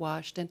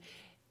whitewashed. And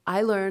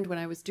I learned when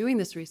I was doing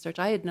this research,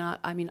 I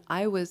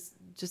was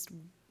just,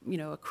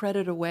 a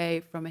credit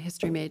away from a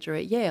history major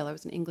at Yale. I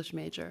was an English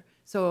major.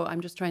 So I'm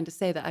just trying to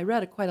say that I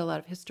read quite a lot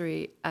of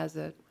history as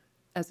a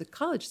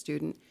college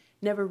student,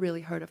 never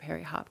really heard of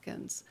Harry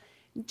Hopkins.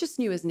 Just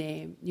knew his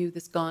name, knew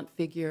this gaunt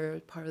figure,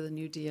 part of the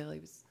New Deal. He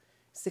was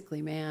a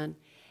sickly man.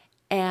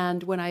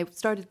 And when I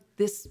started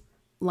this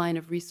line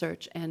of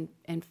research and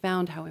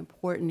found how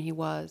important he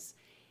was,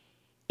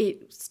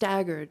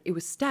 it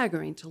was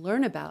staggering to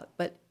learn about,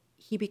 but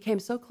he became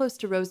so close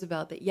to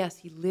Roosevelt that, yes,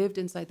 he lived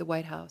inside the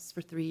White House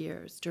for 3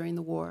 years during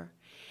the war.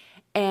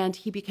 And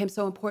he became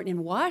so important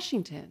in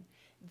Washington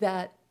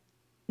that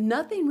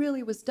nothing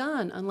really was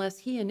done unless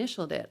he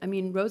initialed it. I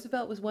mean,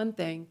 Roosevelt was one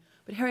thing,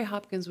 but Harry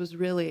Hopkins was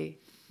really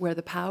where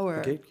the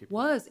power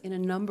was in a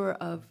number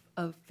of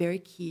very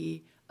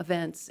key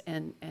events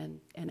and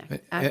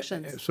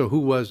actions. So who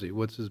was he?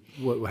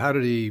 How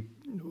did he...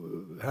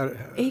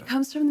 He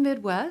comes from the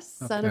Midwest,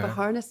 son of a Okay.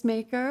 harness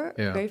maker,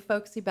 Yeah. very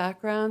folksy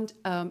background,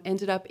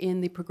 ended up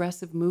in the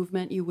progressive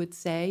movement, you would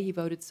say. He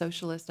voted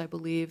socialist, I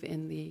believe,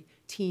 in the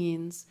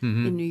teens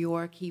in New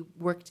York. He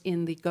worked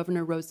in the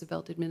Governor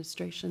Roosevelt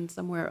administration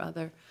somewhere or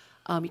other.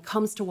 He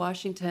comes to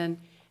Washington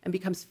and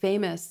becomes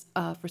famous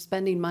for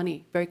spending money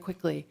very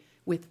quickly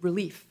with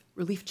relief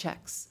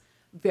checks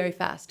very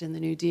fast in the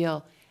New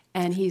Deal.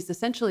 And he's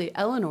essentially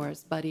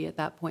Eleanor's buddy at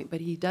that point, but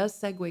he does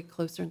segue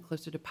closer and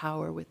closer to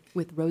power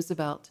with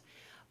Roosevelt.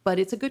 But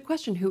it's a good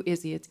question, who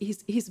is he?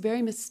 He's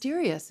very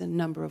mysterious in a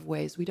number of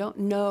ways. We don't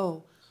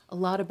know a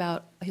lot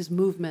about his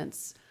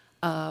movements.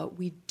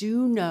 We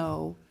do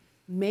know,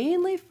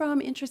 mainly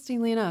from,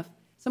 interestingly enough,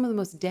 some of the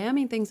most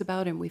damning things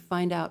about him we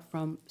find out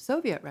from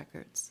Soviet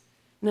records.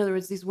 In other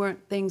words, these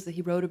weren't things that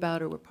he wrote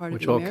about or were part of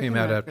the American Which all came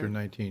out record. after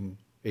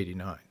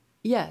 1989.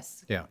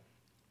 Yes. Yeah.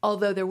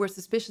 Although there were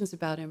suspicions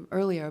about him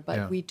earlier, but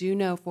Yeah. we do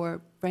know,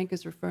 for Frank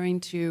is referring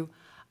to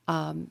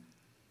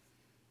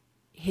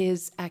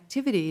his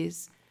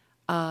activities,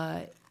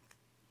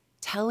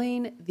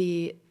 telling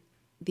the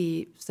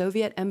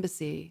Soviet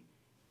embassy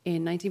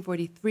in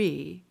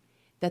 1943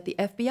 that the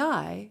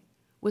FBI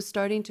was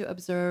starting to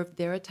observe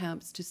their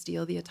attempts to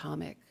steal the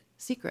atomic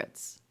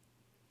secrets.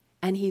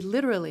 And he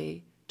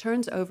literally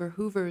turns over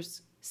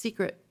Hoover's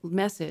secret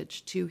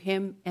message to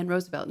him and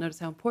Roosevelt. Notice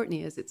how important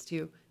he is. It's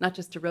to not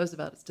just to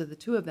Roosevelt, it's to the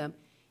two of them.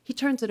 He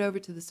turns it over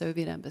to the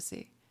Soviet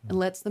embassy and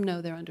lets them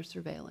know they're under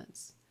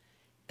surveillance.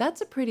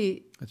 That's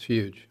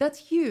huge. That's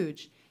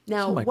huge.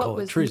 Now, Some might what call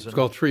it was treason. It's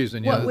called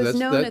treason. What Yeah, was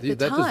known at the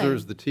that time-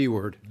 deserves the T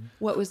word.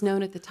 What was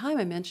known at the time,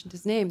 I mentioned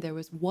his name, there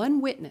was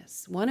one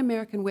witness, one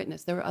American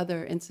witness. There were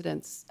other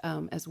incidents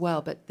as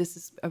well, but this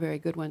is a very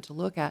good one to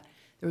look at.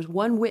 There was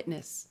one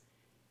witness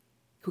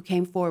who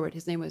came forward.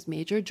 His name was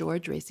Major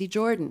George Racy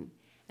Jordan.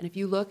 And if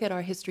you look at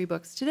our history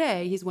books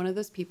today, he's one of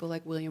those people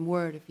like William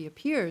Wirt, if he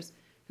appears,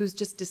 who's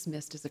just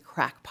dismissed as a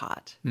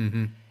crackpot.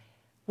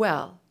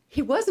 Well,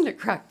 he wasn't a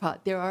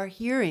crackpot. There are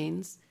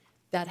hearings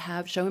that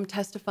show him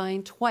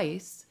testifying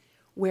twice,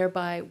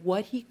 whereby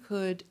what he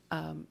could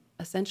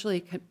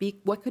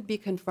what could be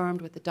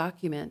confirmed with the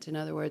document, in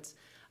other words,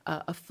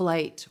 a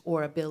flight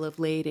or a bill of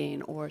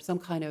lading or some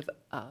kind of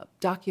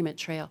document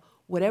trail,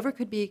 whatever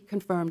could be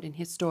confirmed in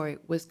his story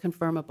was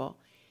confirmable.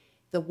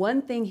 The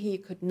one thing he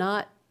could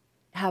not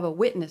have a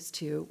witness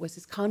to was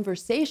his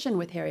conversation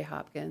with Harry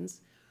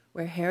Hopkins,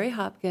 where Harry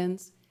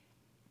Hopkins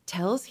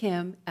tells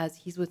him, as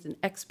he was an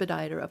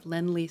expediter of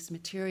Lend-Lease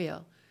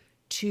material,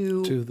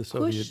 to the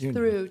Soviet push Union.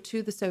 through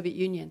to the Soviet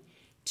Union,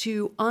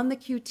 to, on the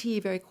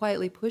QT, very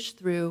quietly push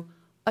through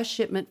a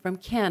shipment from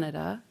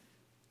Canada,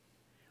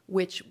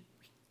 which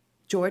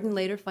Jordan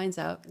later finds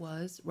out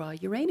was raw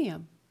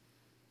uranium.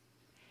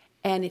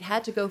 And it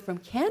had to go from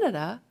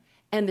Canada,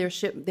 and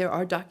there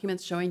are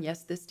documents showing,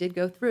 yes, this did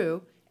go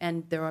through,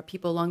 and there are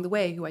people along the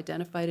way who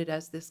identified it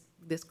as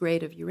this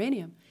grade of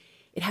uranium.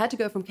 It had to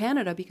go from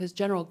Canada because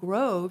General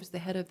Groves, the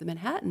head of the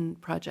Manhattan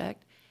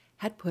Project,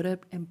 had put an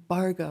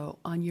embargo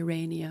on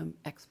uranium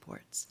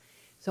exports.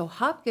 So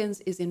Hopkins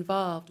is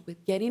involved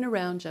with getting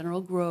around General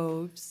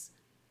Groves'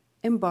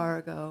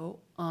 embargo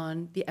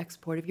on the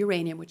export of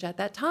uranium, which at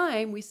that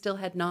time we still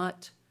had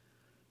not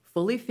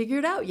fully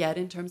figured out yet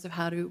in terms of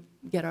how to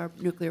get our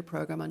nuclear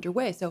program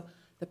underway. So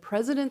the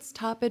president's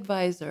top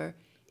advisor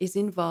is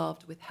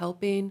involved with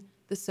helping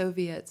the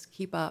Soviets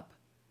keep up.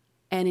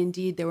 And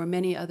indeed, there were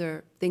many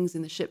other things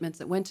in the shipments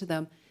that went to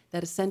them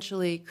that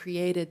essentially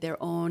created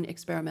their own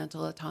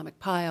experimental atomic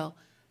pile,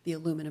 the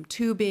aluminum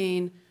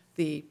tubing,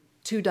 the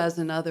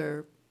 24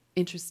 other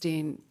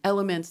interesting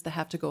elements that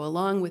have to go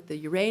along with the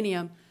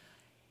uranium.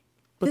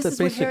 But This that is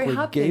what Harry basically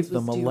Hopkins gave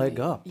them a was leg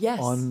doing. up Yes.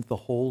 on the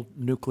whole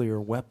nuclear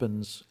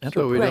weapons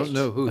enterprise. So we Right. don't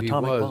know who he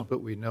Atomic was, bomb.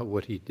 but we know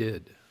what he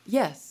did.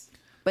 Yes,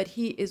 but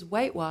he is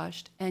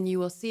whitewashed, and you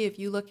will see if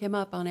you look him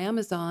up on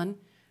Amazon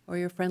or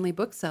your friendly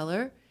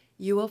bookseller,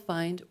 you will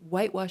find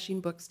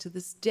whitewashing books to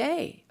this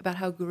day about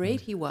how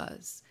great he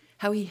was,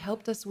 how he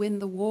helped us win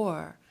the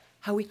war,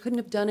 how we couldn't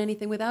have done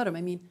anything without him.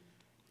 I mean,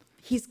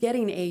 he's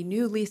getting a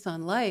new lease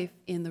on life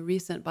in the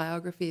recent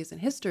biographies and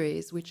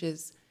histories, which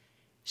is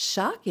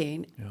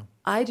shocking. Yeah.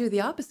 I do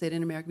the opposite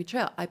in American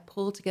Betrayal. I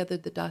pull together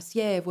the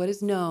dossier of what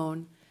is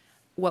known,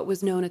 what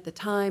was known at the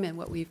time, and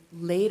what we've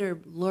later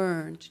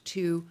learned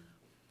to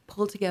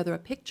pull together a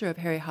picture of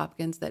Harry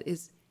Hopkins that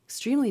is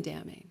extremely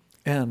damning.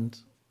 And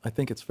I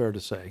think it's fair to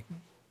say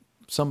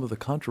some of the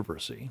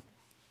controversy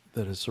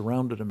that has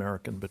surrounded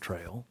American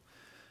Betrayal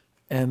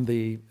and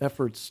the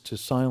efforts to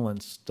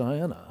silence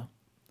Diana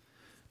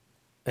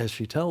as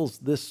she tells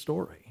this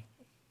story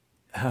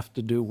have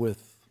to do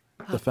with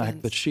the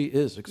fact that Hopkins. she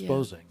is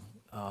exposing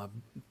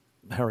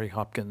Harry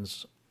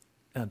Hopkins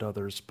and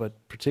others,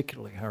 but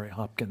particularly Harry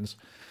Hopkins,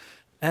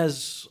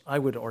 as I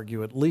would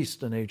argue at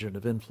least an agent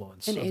of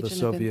influence An of the agent of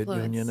Soviet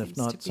influence Union, if seems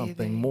to not be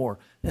something the- more.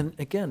 And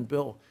again,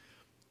 Bill,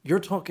 you're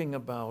talking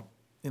about,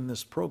 in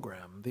this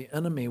program, the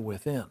enemy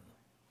within.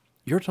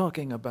 You're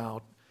talking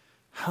about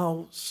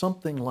how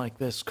something like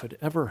this could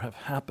ever have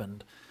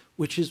happened,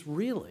 which is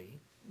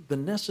really the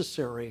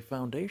necessary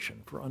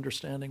foundation for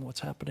understanding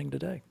what's happening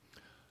today.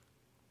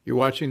 You're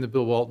watching The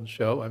Bill Walton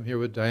Show. I'm here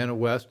with Diana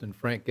West and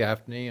Frank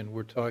Gaffney, and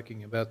we're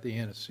talking about the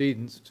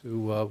antecedents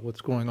to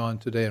what's going on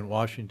today in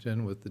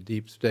Washington with the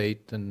deep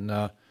state and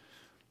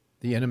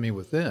the enemy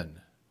within.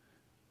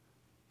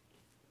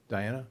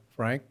 Diana,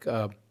 Frank,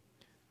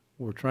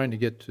 we're trying to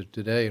get to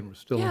today, and we're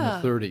still in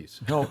the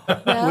 30s. No,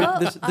 Well,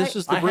 this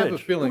is the I bridge. have a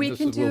feeling We this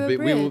can is, do a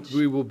bridge.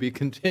 we will be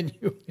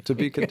continuing. To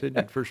be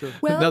continued, for sure.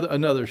 Well-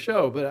 another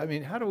show. But I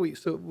mean, how do we?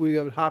 So we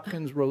have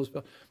Hopkins,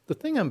 Roosevelt. The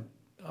thing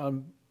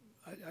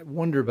I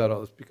wonder about all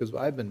this, because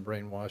I've been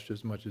brainwashed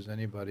as much as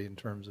anybody in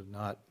terms of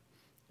not,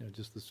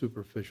 just the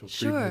superficial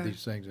treatment of Sure.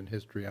 these things in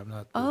history. I'm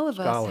not the All of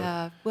scholar. us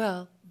have,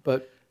 well,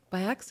 But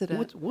by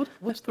accident.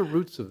 what's the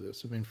roots of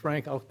this? I mean,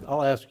 Frank,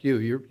 I'll ask you.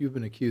 You've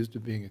been accused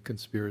of being a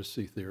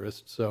conspiracy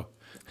theorist, so.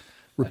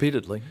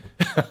 Repeatedly.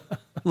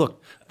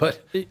 Look,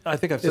 But I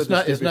think I've said it's this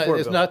not. to you before,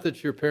 It's Bill. not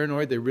that you're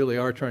paranoid. They really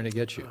are trying to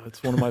get you.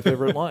 It's one of my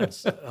favorite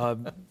lines.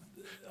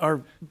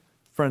 Our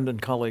friend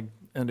and colleague,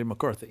 Andy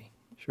McCarthy,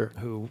 Sure.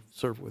 who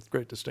served with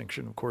great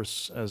distinction, of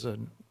course, as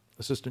an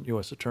assistant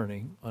U.S.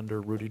 attorney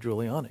under Rudy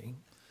Giuliani,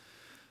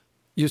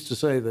 used to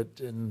say that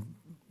in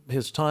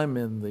his time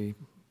in the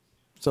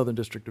Southern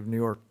District of New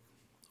York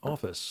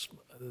office,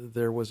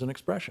 there was an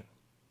expression.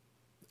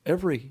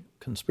 Every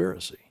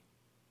conspiracy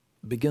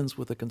begins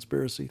with a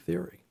conspiracy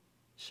theory.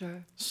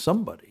 Sure.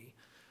 Somebody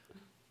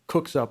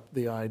cooks up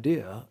the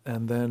idea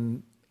and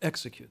then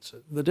executes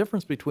it. The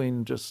difference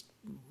between just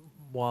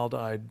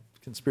wild-eyed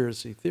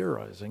conspiracy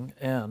theorizing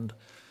and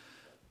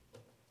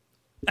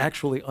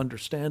actually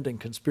understanding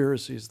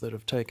conspiracies that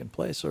have taken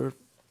place are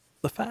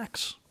the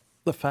facts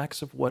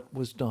of what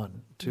was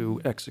done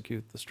to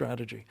execute the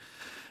strategy.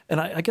 And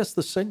I guess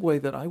the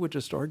segue that I would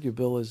just argue,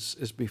 Bill, is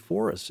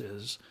before us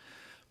is,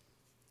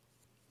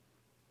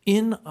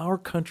 in our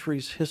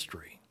country's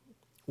history,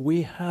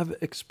 we have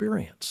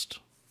experienced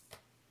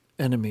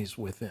enemies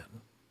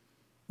within.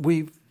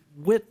 We've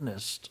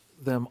witnessed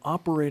them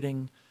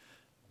operating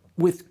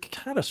with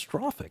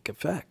catastrophic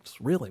effects,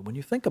 really, when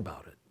you think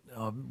about it.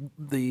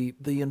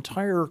 The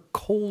entire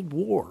Cold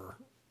War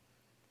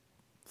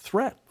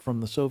threat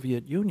from the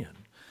Soviet Union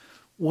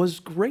was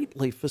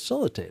greatly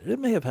facilitated. It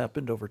may have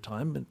happened over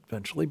time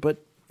eventually,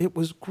 but it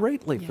was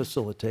greatly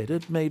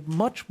facilitated, made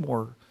much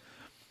more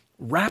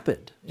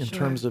rapid in Sure.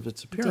 terms of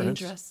its appearance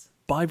Dangerous.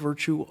 by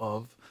virtue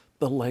of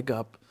the leg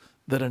up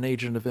that an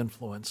agent of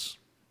influence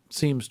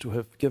seems to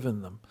have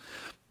given them.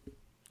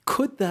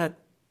 Could that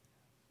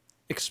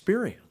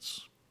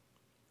experience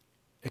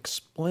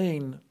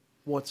explain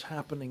what's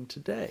happening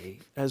today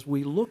as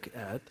we look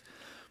at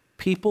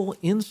people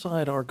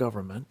inside our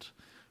government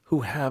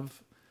who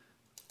have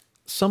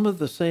some of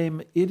the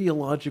same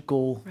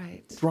ideological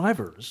Right.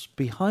 drivers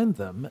behind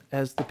them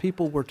as the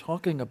people we're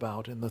talking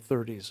about in the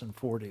 30s and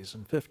 40s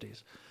and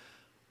 50s,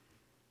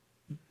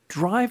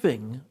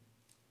 driving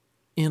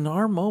in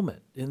our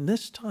moment, in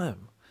this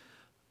time,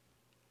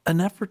 an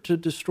effort to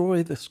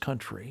destroy this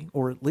country,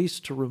 or at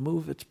least to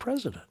remove its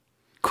president?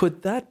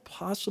 Could that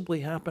possibly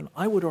happen?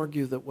 I would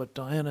argue that what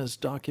Diana's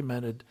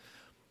documented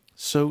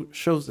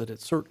shows that it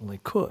certainly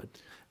could.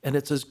 And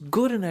it's as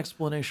good an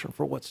explanation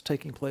for what's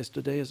taking place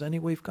today as any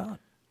we've got.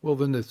 Well,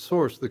 then the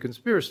source, the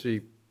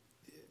conspiracy,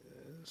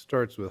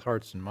 starts with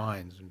hearts and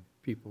minds and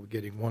people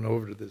getting won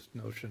over to this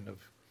notion of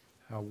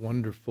how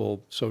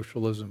wonderful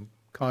socialism,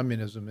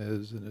 communism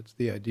is, and it's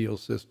the ideal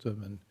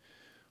system, and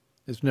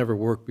it's never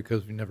worked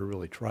because we never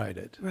really tried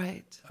it.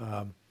 Right.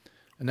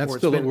 And that's Or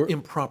it's still been at work.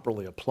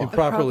 improperly applied.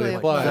 Improperly Improperly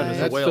applied. applied. And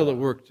that's still at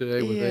work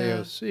today with Yeah.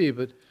 AOC.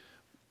 But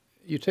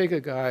you take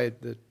a guy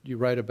that you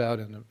write about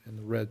in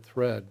the red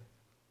thread,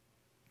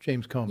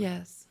 James Comey.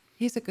 Yes.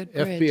 He's a good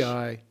bridge.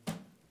 FBI,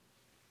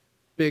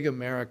 big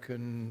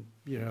American,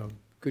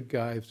 good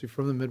guy. Is he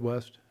from the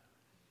Midwest?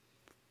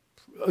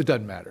 It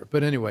doesn't matter.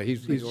 But anyway,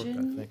 he's York, I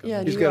think.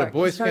 Yeah, he's New got a York.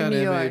 Boy He's from Scout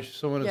New York. image,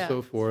 so on and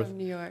so he's forth. from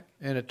New York.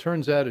 And it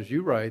turns out, as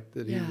you write,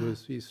 that Yeah.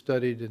 he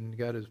studied and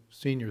got his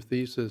senior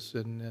thesis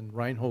in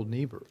Reinhold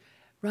Niebuhr.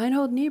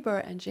 Reinhold Niebuhr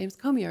and James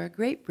Comey are a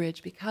great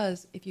bridge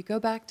because if you go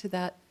back to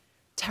that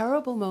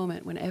terrible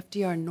moment when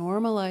FDR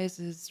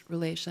normalizes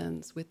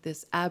relations with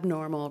this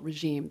abnormal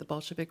regime, the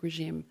Bolshevik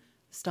regime,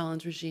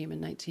 Stalin's regime in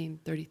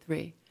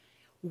 1933,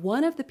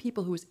 one of the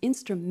people who was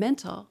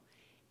instrumental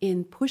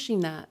in pushing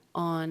that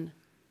on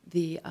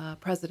the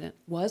president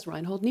was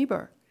Reinhold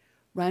Niebuhr.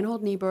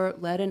 Reinhold Niebuhr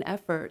led an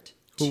effort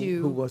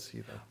to... Who was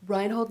he, though?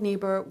 Reinhold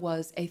Niebuhr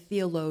was a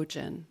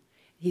theologian.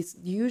 He's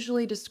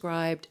usually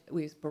described,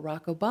 he's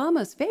Barack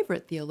Obama's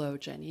favorite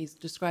theologian. He's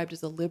described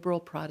as a liberal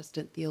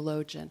Protestant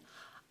theologian.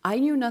 I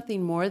knew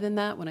nothing more than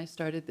that when I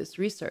started this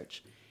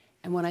research.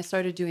 And when I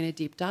started doing a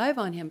deep dive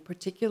on him,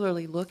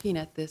 particularly looking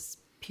at this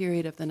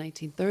period of the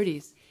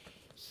 1930s,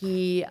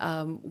 he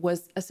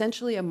was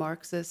essentially a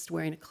Marxist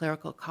wearing a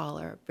clerical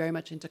collar, very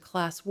much into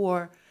class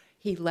war.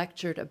 He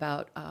lectured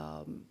about,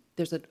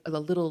 there's a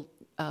little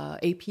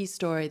AP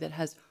story that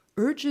has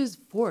urges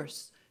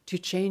force to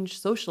change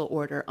social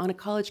order on a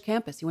college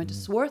campus. He went to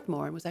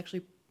Swarthmore and was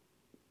actually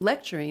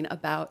lecturing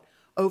about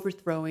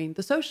overthrowing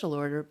the social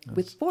order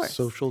with force.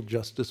 Social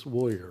justice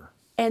warrior.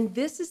 And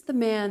this is the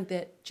man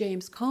that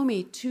James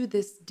Comey, to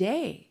this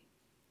day,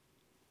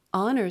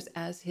 honors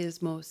as his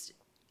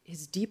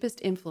deepest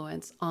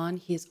influence on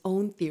his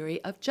own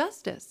theory of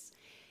justice.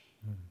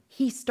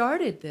 He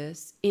started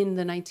this in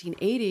the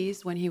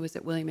 1980s when he was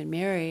at William and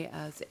Mary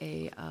as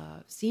a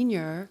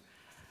senior,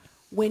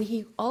 when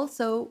he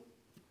also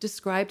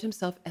described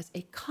himself as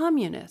a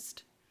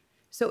communist.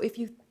 So if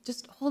you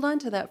just hold on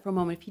to that for a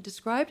moment, if he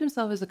described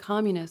himself as a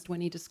communist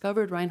when he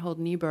discovered Reinhold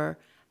Niebuhr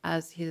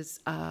as his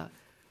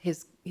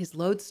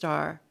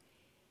lodestar,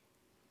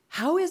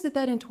 how is it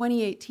that in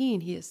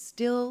 2018 he is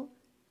still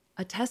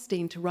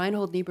attesting to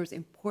Reinhold Niebuhr's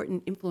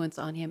important influence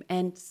on him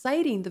and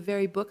citing the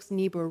very books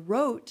Niebuhr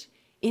wrote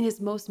in his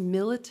most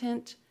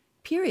militant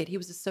period? He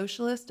was a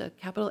socialist, a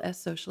capital S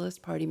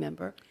Socialist Party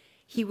member.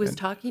 He was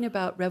talking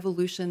about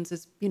revolutions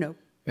as,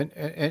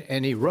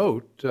 And he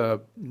wrote,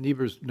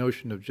 Niebuhr's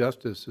notion of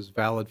justice is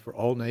valid for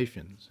all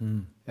nations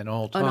and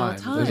all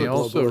times. And he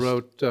also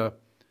wrote,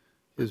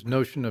 his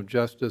notion of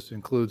justice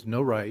includes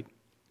no right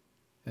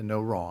and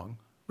no wrong.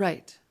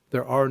 Right.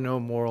 There are no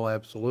moral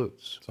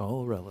absolutes. It's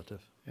all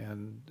relative.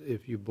 And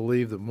if you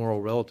believe that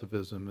moral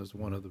relativism is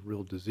one of the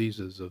real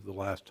diseases of the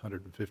last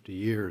 150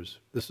 years,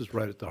 this is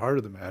right at the heart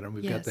of the matter. And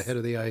we've got the head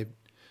of the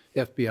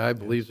FBI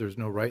believes there's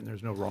no right and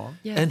there's no wrong.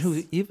 Yes. And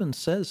who even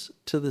says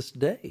to this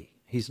day,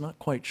 he's not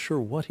quite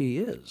sure what he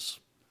is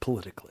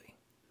politically.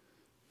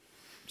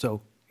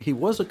 So he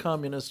was a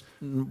communist.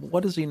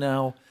 What is he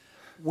now?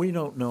 We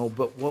don't know,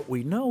 but what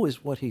we know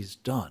is what he's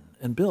done.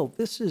 And Bill,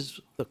 this is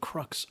the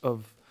crux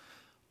of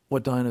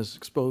what Dinah's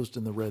exposed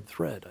in the red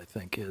thread, I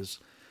think, is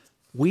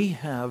we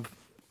have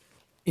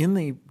in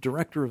the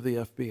director of the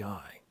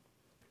FBI,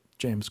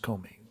 James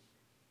Comey,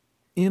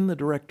 in the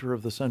director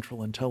of the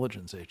Central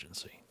Intelligence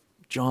Agency,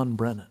 John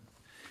Brennan,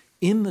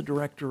 in the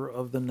director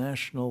of the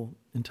National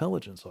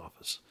Intelligence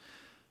Office,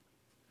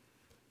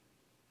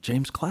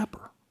 James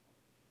Clapper.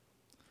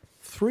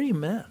 Three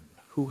men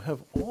who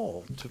have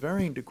all, to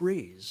varying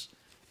degrees,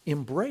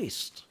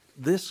 embraced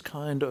this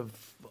kind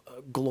of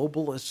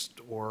globalist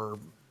or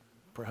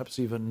perhaps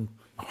even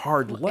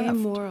hard left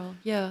amoral,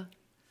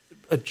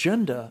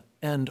 agenda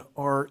and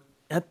are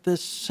at the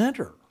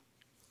center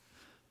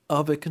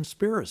of a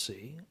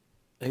conspiracy,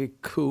 a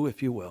coup,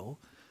 if you will,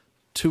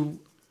 to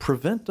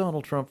prevent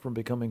Donald Trump from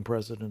becoming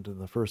president in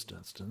the first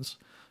instance,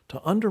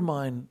 to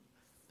undermine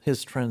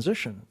his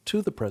transition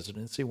to the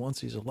presidency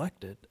once he's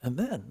elected, and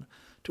then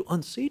to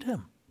unseat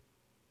him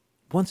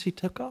once he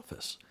took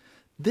office.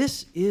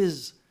 This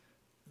is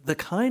the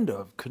kind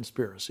of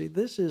conspiracy,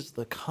 this is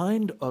the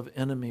kind of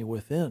enemy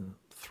within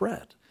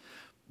threat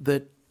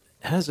that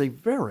has a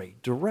very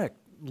direct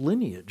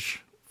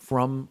lineage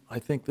from, I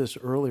think, this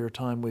earlier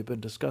time we've been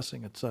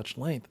discussing at such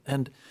length.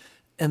 And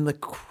the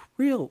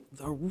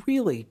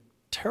really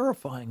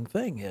terrifying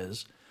thing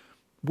is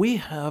we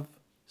have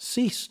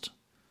ceased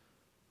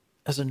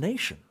as a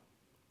nation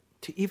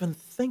to even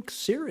think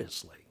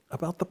seriously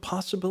about the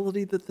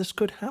possibility that this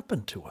could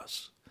happen to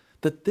us,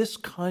 that this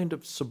kind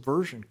of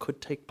subversion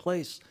could take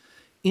place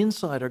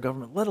inside our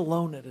government, let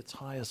alone at its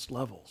highest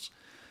levels.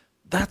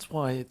 That's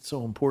why it's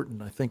so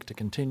important, I think, to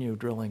continue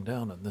drilling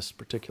down on this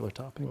particular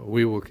topic. Well,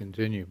 we will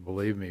continue,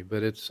 believe me.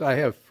 But I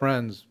have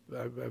friends,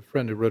 I have a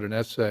friend who wrote an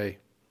essay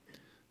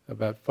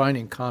about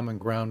finding common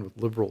ground with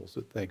liberals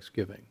at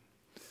Thanksgiving.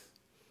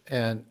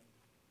 And,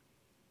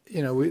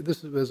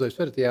 this is, as I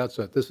said at the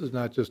outset, this is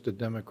not just a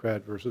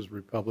Democrat versus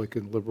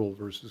Republican, liberal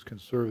versus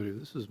conservative.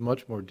 This is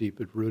much more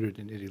deeply rooted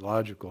in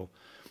ideological.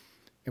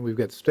 And we've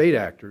got state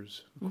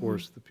actors, of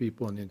course, the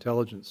people in the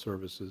intelligence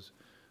services.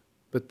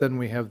 But then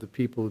we have the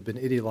people who've been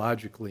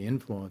ideologically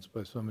influenced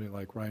by somebody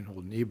like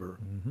Reinhold Niebuhr.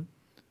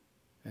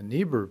 And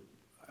Niebuhr,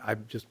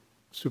 I'm just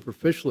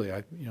superficially,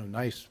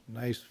 nice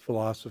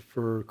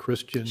philosopher,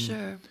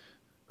 Christian,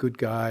 good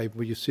guy.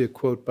 When you see a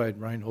quote by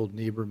Reinhold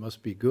Niebuhr,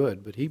 must be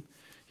good. But he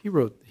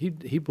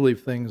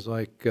believed things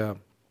like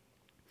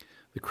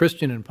the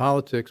Christian in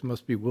politics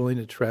must be willing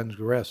to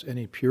transgress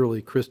any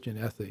purely Christian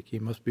ethic. He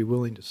must be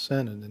willing to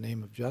sin in the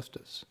name of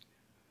justice.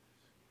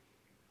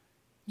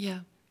 Yeah.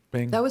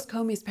 Bing. That was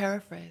Comey's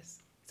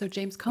paraphrase. So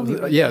James Comey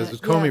wrote Yeah, that. this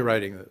was Comey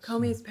writing this.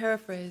 Comey's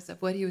paraphrase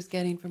of what he was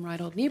getting from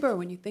Reinhold Niebuhr.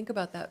 When you think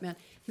about that man,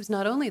 he was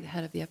not only the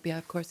head of the FBI,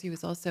 of course, he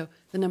was also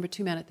the number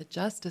 2 man at the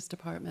Justice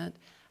Department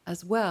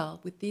as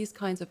well, with these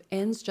kinds of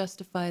ends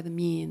justify the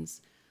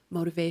means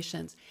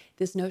motivations.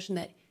 This notion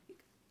that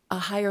a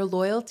higher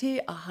loyalty,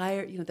 a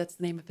higher, that's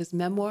the name of his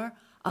memoir,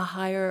 a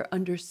higher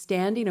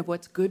understanding of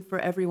what's good for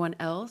everyone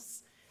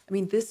else. I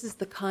mean, this is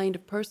the kind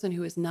of person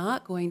who is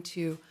not going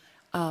to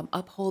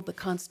uphold the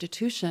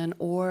Constitution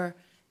or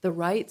the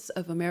rights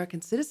of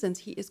American citizens.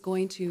 He is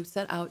going to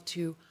set out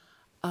to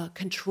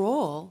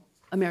control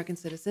American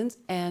citizens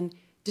and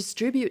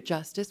distribute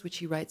justice, which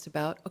he writes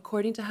about,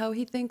 according to how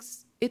he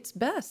thinks it's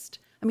best.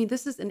 I mean,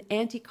 this is an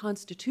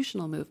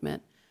anti-constitutional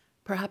movement.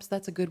 Perhaps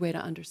that's a good way to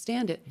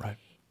understand it. Right.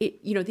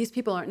 These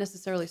people aren't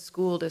necessarily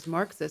schooled as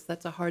Marxists.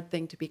 That's a hard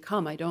thing to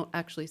become. I don't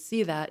actually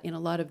see that in a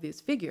lot of these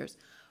figures.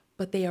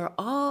 But they are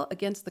all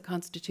against the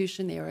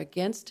Constitution. They are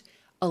against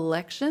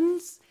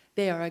elections.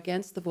 They are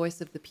against the voice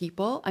of the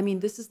people. I mean,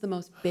 this is the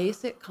most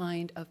basic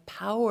kind of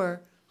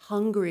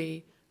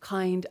power-hungry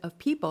kind of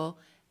people.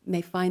 And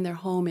they find their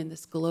home in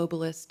this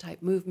globalist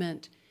type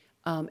movement,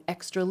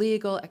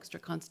 extra-legal,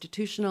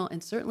 extra-constitutional,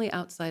 and certainly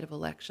outside of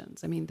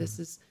elections. I mean, this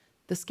is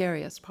the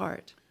scariest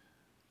part.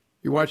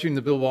 You're watching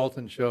The Bill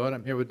Walton Show, and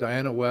I'm here with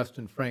Diana West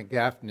and Frank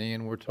Gaffney,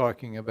 and we're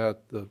talking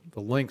about the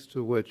lengths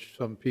to which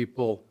some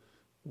people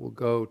will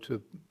go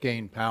to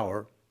gain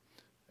power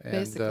and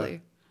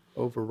Basically.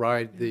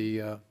 Override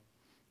the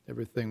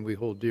everything we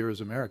hold dear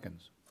as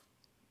Americans.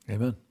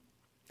 Amen.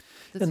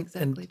 That's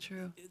exactly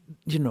true.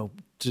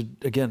 To,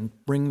 again,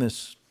 bring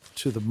this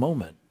to the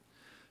moment,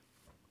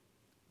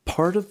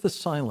 part of the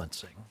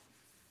silencing,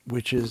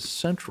 which is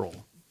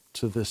central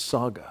to this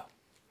saga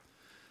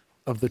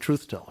of the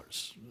truth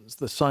tellers, is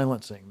the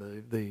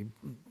silencing, the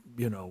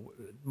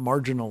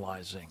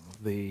marginalizing,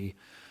 the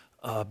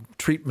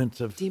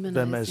treatment of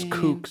them as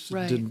kooks,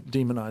 right.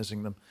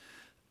 Demonizing them,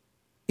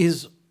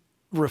 is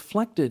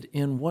reflected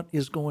in what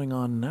is going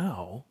on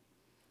now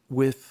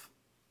with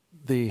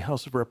the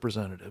House of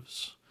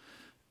Representatives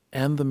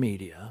and the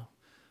media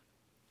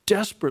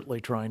desperately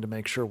trying to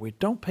make sure we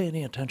don't pay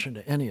any attention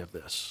to any of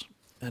this,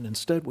 and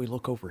instead we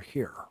look over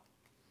here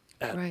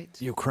at Right.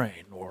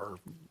 Ukraine or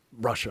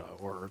Russia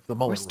or the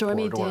Mueller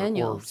Stormy report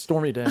Daniels. or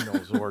Stormy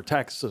Daniels or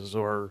taxes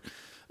or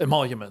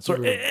emoluments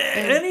or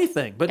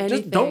anything. But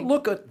just don't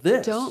look at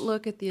this. Don't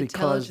look at the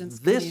intelligence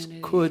because this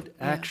community. could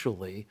Yeah.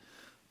 actually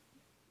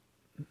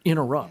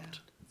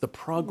interrupt the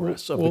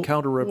progress of the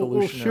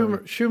counter-revolutionary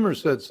Schumer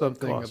said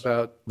something cause.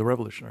 about The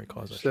revolutionary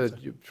cause, I should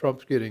say.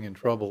 Trump's getting in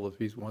trouble if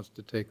he wants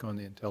to take on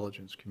the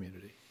intelligence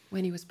community.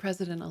 When he was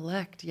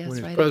president-elect, yes, When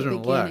he right was at the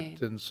president-elect,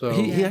 beginning. and so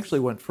He Yes. actually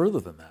went further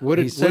than that. What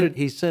did-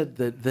 He said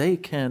that they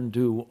can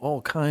do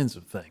all kinds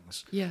of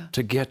things Yeah.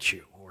 to get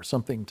you, or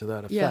something to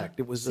that effect. Yeah.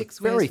 It was 6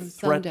 a ways very from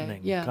Sunday.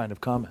 threatening Yeah. kind of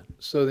comment.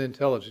 So the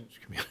intelligence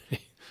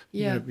community,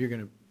 Yeah. you're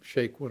going to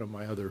shake one of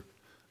my other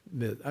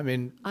myths. I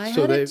mean, I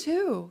so had they, it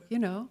too,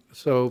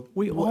 So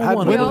We all how,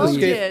 want when to did the all sca-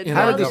 did.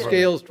 how We did the all did.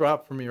 scales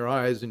drop from your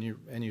eyes and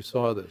you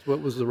saw this?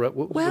 What was the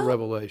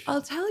revelation?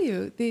 I'll tell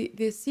you,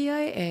 the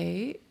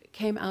CIA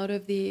came out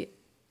of the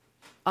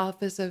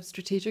Office of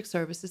Strategic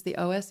Services, the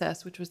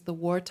OSS, which was the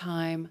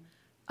wartime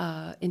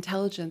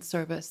intelligence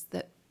service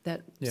that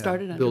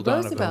started under Bill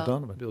Donovan.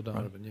 Roosevelt. Bill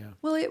Donovan, yeah.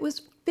 Well, it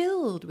was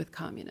filled with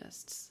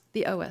communists,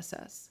 the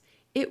OSS.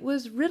 It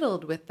was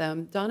riddled with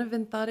them.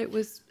 Donovan thought it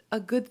was a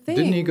good thing.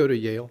 Didn't he go to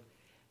Yale?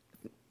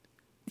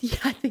 Yeah,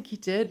 I think he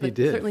did, but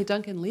did. certainly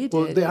Duncan Lee did.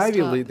 Well, the His Ivy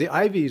top. League, the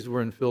Ivies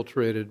were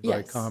infiltrated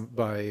Yes.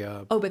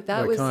 by But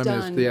that was communists.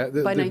 done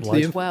The- by the-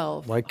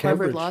 1912. like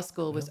Harvard Cambridge. Law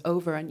School was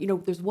over. And,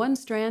 there's one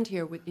strand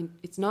here.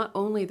 It's not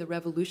only the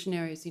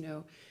revolutionaries,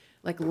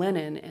 like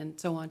Lenin and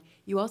so on.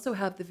 You also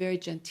have the very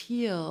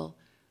genteel,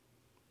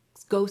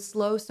 go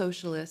slow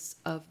socialists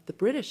of the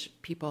British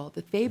people,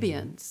 the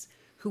Fabians,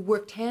 who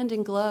worked hand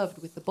in glove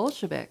with the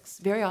Bolsheviks,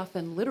 very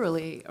often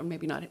literally, or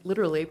maybe not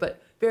literally,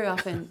 but very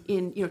often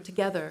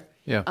together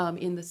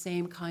in the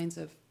same kinds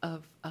of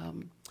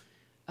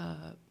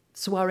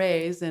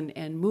soirees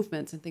and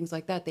movements and things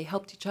like that. They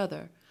helped each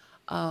other.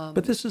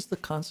 But this is the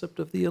concept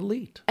of the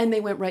elite. And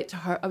they went right to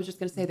Harvard. I was just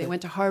going to say they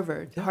went to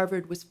Harvard. Yeah.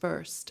 Harvard was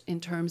first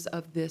in terms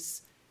of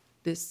this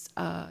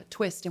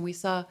twist. And we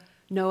saw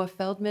Noah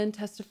Feldman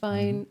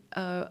testifying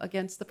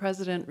against the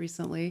president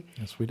recently.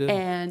 Yes, we did.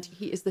 And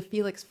he is the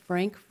Felix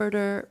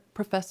Frankfurter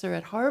professor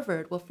at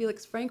Harvard. Well,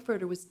 Felix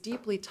Frankfurter was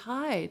deeply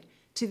tied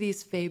to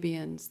these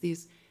Fabians,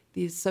 these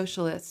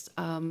socialists.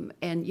 And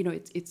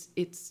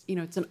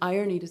it's an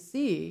irony to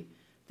see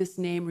this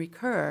name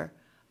recur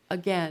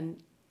again,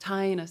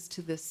 tying us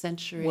to this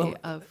century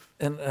of.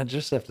 And I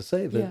just have to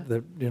say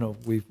that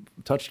we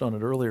touched on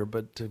it earlier,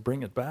 but to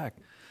bring it back,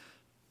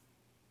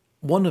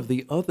 one of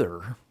the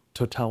other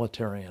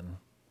totalitarian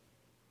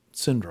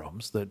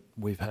syndromes that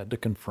we've had to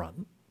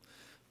confront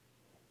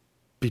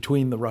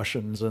between the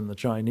Russians and the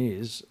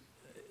Chinese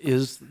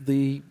is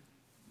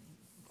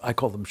I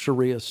call them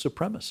Sharia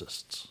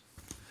supremacists.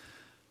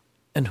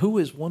 And who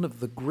is one of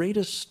the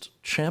greatest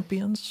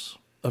champions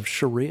of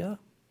Sharia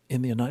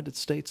in the United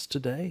States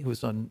today,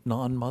 who's a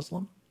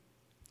non-Muslim?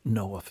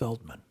 Noah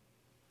Feldman.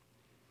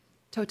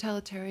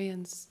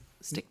 Totalitarians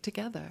stick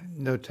together.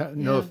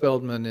 Noah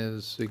Feldman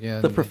is,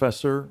 again, The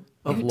professor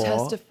of Who law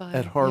testified,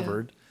 at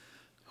Harvard,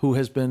 who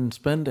has been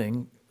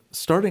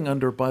starting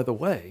under, by the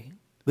way,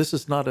 this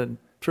is not a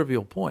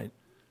trivial point,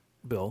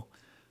 Bill,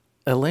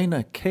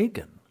 Elena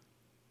Kagan,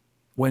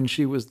 when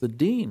she was the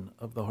dean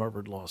of the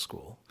Harvard Law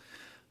School,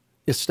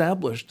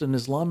 established an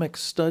Islamic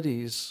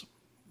studies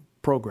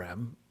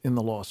program in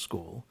the law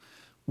school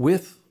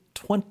with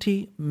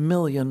 $20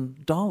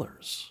 million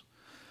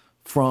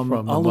from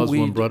the Muslim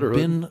Alawid Brotherhood?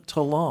 bin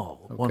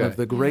Talal, one of Okay.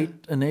 the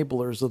great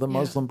enablers of the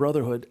Muslim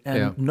Brotherhood. And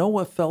Yeah.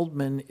 Noah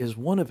Feldman is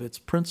one of its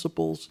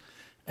principals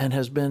and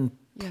has been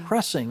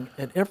pressing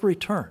at every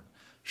turn.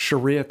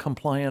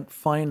 Sharia-compliant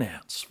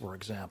finance, for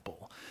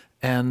example,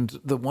 and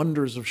the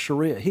wonders of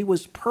Sharia. He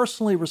was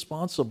personally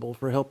responsible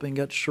for helping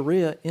get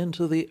Sharia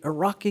into the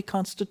Iraqi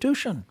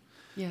constitution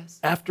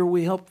after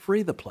we helped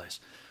free the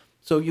place.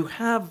 So you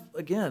have,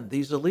 again,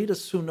 these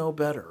elitists who know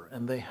better,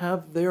 and they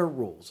have their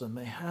rules, and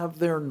they have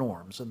their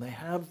norms, and they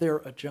have their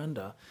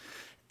agenda.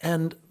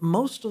 And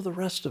most of the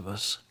rest of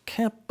us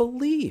can't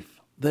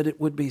believe that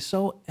it would be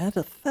so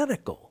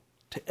antithetical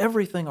to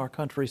everything our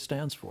country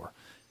stands for.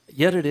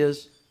 Yet it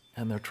is,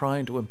 and they're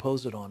trying to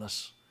impose it on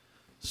us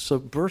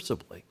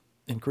subversively,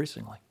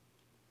 increasingly.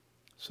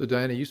 So,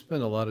 Diana, you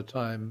spend a lot of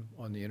time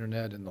on the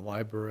internet and the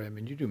library. I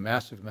mean, you do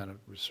massive amount of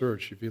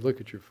research. If you look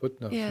at your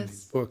footnotes in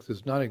these books,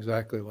 it's not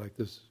exactly like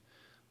this.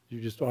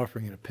 You're just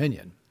offering an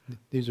opinion.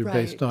 These are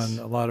based on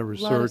a lot of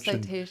research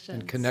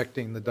and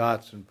connecting the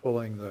dots and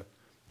pulling the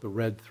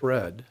red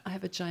thread. I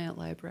have a giant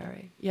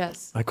library.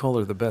 Yes. I call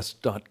her the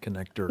best dot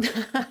connector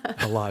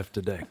alive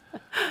today.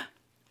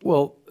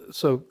 Well,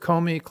 so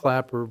Comey,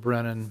 Clapper,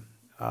 Brennan,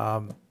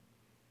 and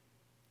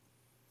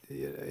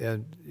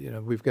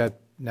we've got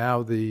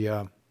now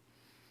the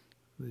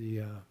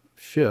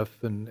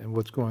Schiff and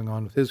what's going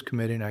on with his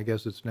committee, and I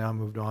guess it's now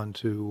moved on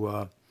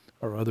to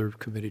our other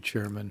committee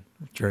chairman,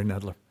 Jerry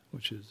Nadler,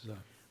 which is.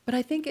 But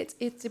I think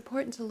it's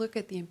important to look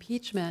at the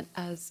impeachment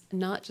as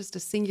not just a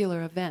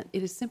singular event.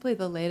 It is simply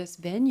the latest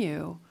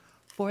venue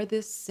for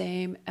this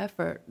same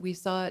effort. We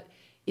saw it.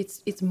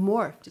 It's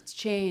morphed. It's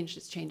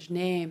changed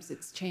names.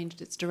 It's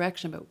changed its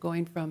direction. But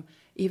going from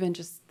even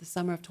just the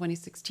summer of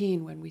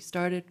 2016, when they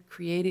started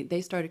creating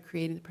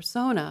the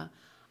persona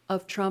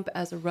of Trump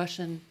as a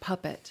Russian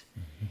puppet.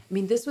 Mm-hmm. I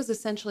mean, this was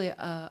essentially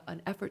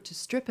an effort to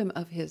strip him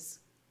of his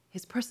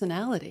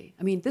personality.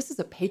 I mean, this is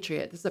a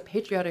patriot. This is a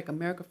patriotic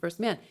America First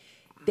man.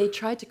 They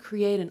tried to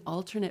create an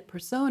alternate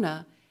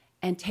persona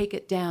and take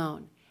it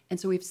down. And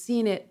so we've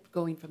seen it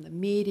going from the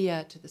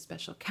media to the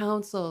special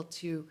counsel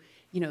to,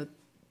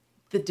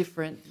 the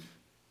different.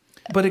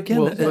 But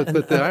again,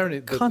 but the irony,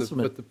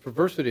 but the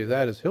perversity of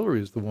that is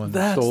Hillary is the one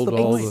that sold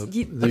all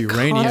the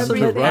uranium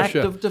to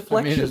Russia. Of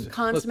deflection.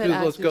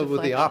 Let's go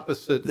with the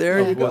opposite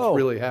of what's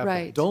really happening.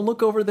 Right. Don't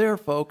look over there,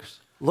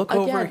 folks. Look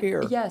over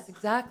here. Yes,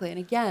 exactly. And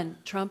again,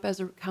 Trump as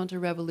a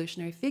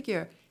counter-revolutionary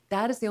figure,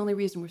 that is the only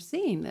reason we're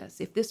seeing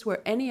this. If this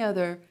were any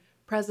other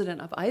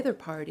president of either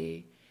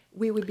party,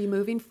 we would be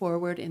moving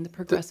forward in the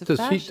progressive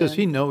fashion. Does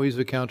he know he's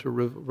a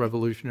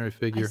counter-revolutionary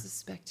figure? I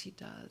suspect he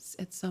does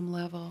at some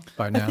level.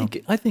 By now?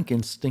 I think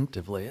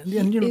instinctively. And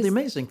the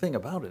amazing thing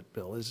about it,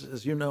 Bill, is,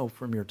 as you know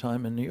from your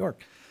time in New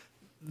York,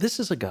 this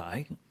is a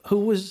guy who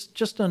was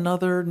just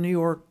another New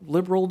York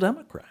liberal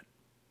Democrat,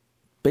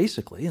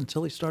 basically,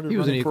 until he started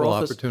running for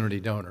office. He was an equal opportunity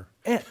donor.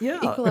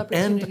 Equal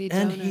opportunity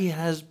donor. And he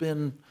has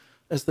been,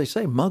 as they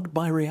say, mugged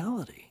by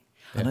reality.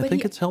 And I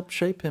think it's helped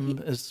shape him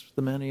as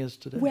the man he is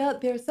today. Well,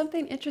 there's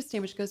something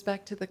interesting which goes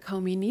back to the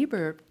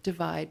Comey-Niebuhr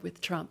divide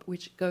with Trump,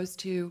 which goes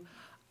to,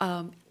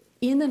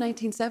 in the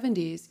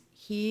 1970s,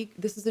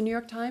 this is a New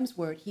York Times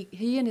word,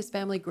 he and his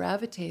family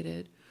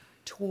gravitated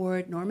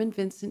toward Norman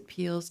Vincent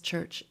Peale's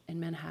church in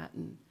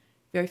Manhattan,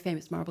 very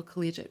famous, Marble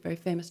Collegiate, very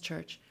famous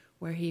church,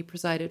 where he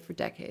presided for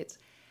decades.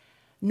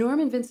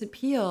 Norman Vincent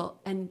Peale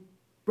and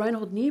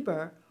Reinhold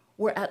Niebuhr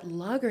were at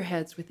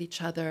loggerheads with each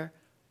other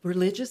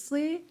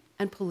religiously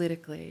and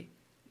politically.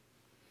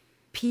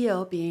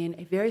 Peale being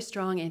a very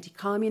strong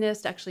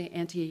anti-communist, actually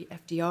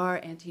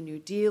anti-FDR, anti-New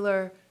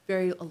Dealer,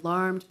 very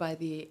alarmed by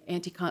the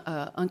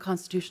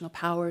unconstitutional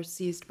powers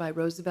seized by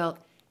Roosevelt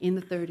in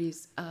the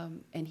 30s,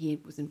 and he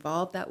was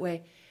involved that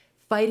way,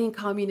 fighting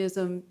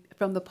communism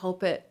from the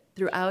pulpit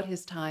throughout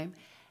his time.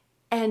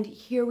 And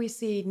here we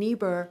see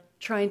Niebuhr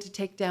trying to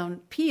take down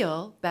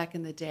Peale back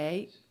in the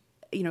day,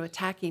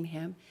 attacking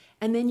him.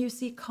 And then you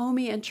see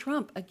Comey and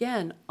Trump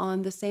again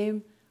on the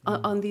same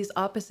on these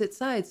opposite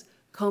sides,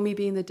 Comey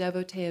being the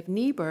devotee of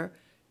Niebuhr,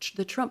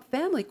 the Trump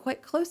family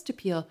quite close to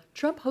Peale.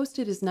 Trump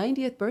hosted his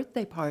 90th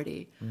birthday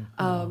party.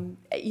 Mm-hmm.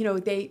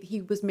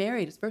 He was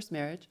married. His first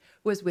marriage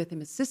was with him.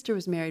 His sister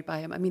was married by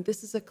him. I mean,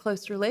 this is a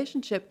close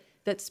relationship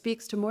that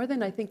speaks to more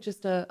than, I think,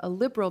 just a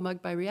liberal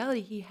mugged by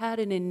reality. He had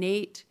an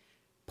innate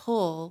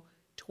pull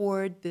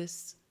toward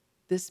this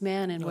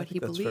man and what he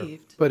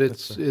believed. But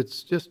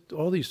it's just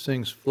all these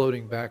things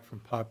floating back from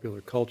popular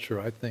culture.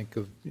 I think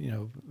of,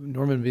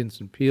 Norman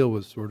Vincent Peale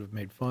was sort of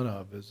made fun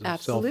of as a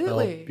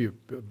self-help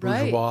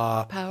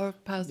bourgeois. Power,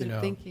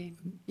 positive thinking.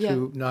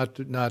 Not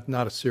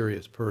a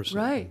serious person.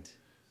 Right.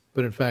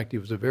 But in fact, he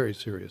was a very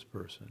serious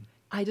person.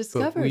 I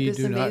discovered this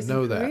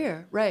amazing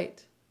career.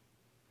 Right.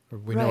 Or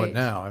we know it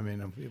now. I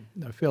mean,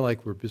 I feel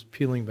like we're just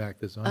peeling back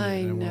this onion.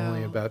 I know. We're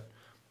only about,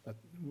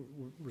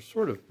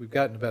 we've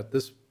gotten about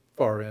this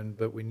far in,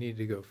 but we need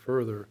to go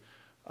further.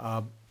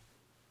 We're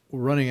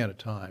running out of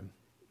time.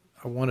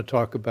 I want to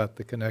talk about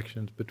the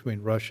connections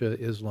between Russia,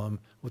 Islam,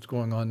 what's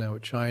going on now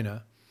with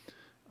China.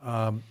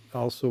 I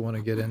also want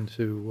to get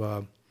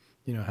into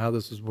how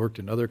this has worked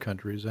in other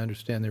countries. I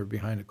understand they were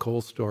behind a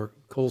coal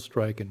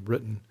strike in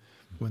Britain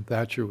when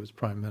Thatcher was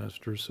prime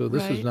minister. So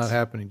this is not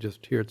happening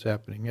just here; it's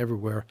happening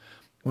everywhere.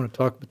 I want to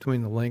talk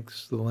between the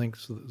links,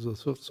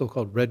 the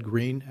so-called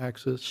red-green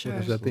axis. Sure.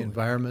 Is that the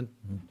environment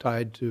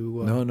tied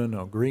to?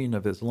 No. Green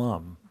of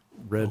Islam,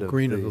 red of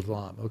green the of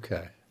Islam.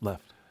 Okay.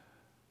 left.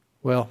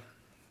 Well,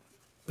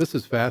 this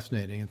is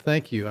fascinating, and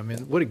thank you. I mean,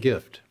 what a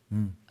gift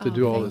to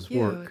do all this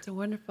work. It's a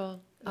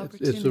wonderful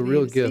opportunity. It's a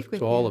real to speak gift with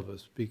to all you. of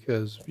us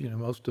because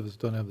most of us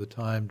don't have the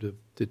time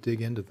to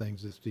dig into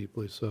things this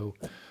deeply. So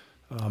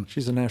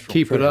She's a national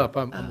keep it treasure. up.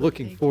 I'm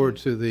looking thank forward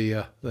to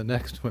the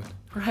next one.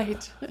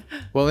 Right.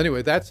 Well,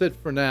 anyway, that's it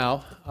for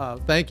now.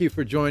 Thank you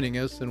for joining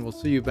us, and we'll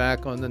see you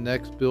back on the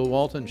next Bill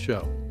Walton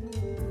Show.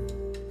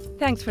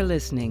 Thanks for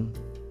listening.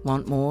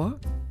 Want more?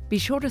 Be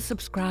sure to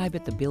subscribe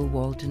at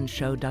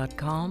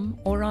thebillwaltonshow.com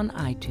or on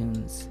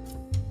iTunes.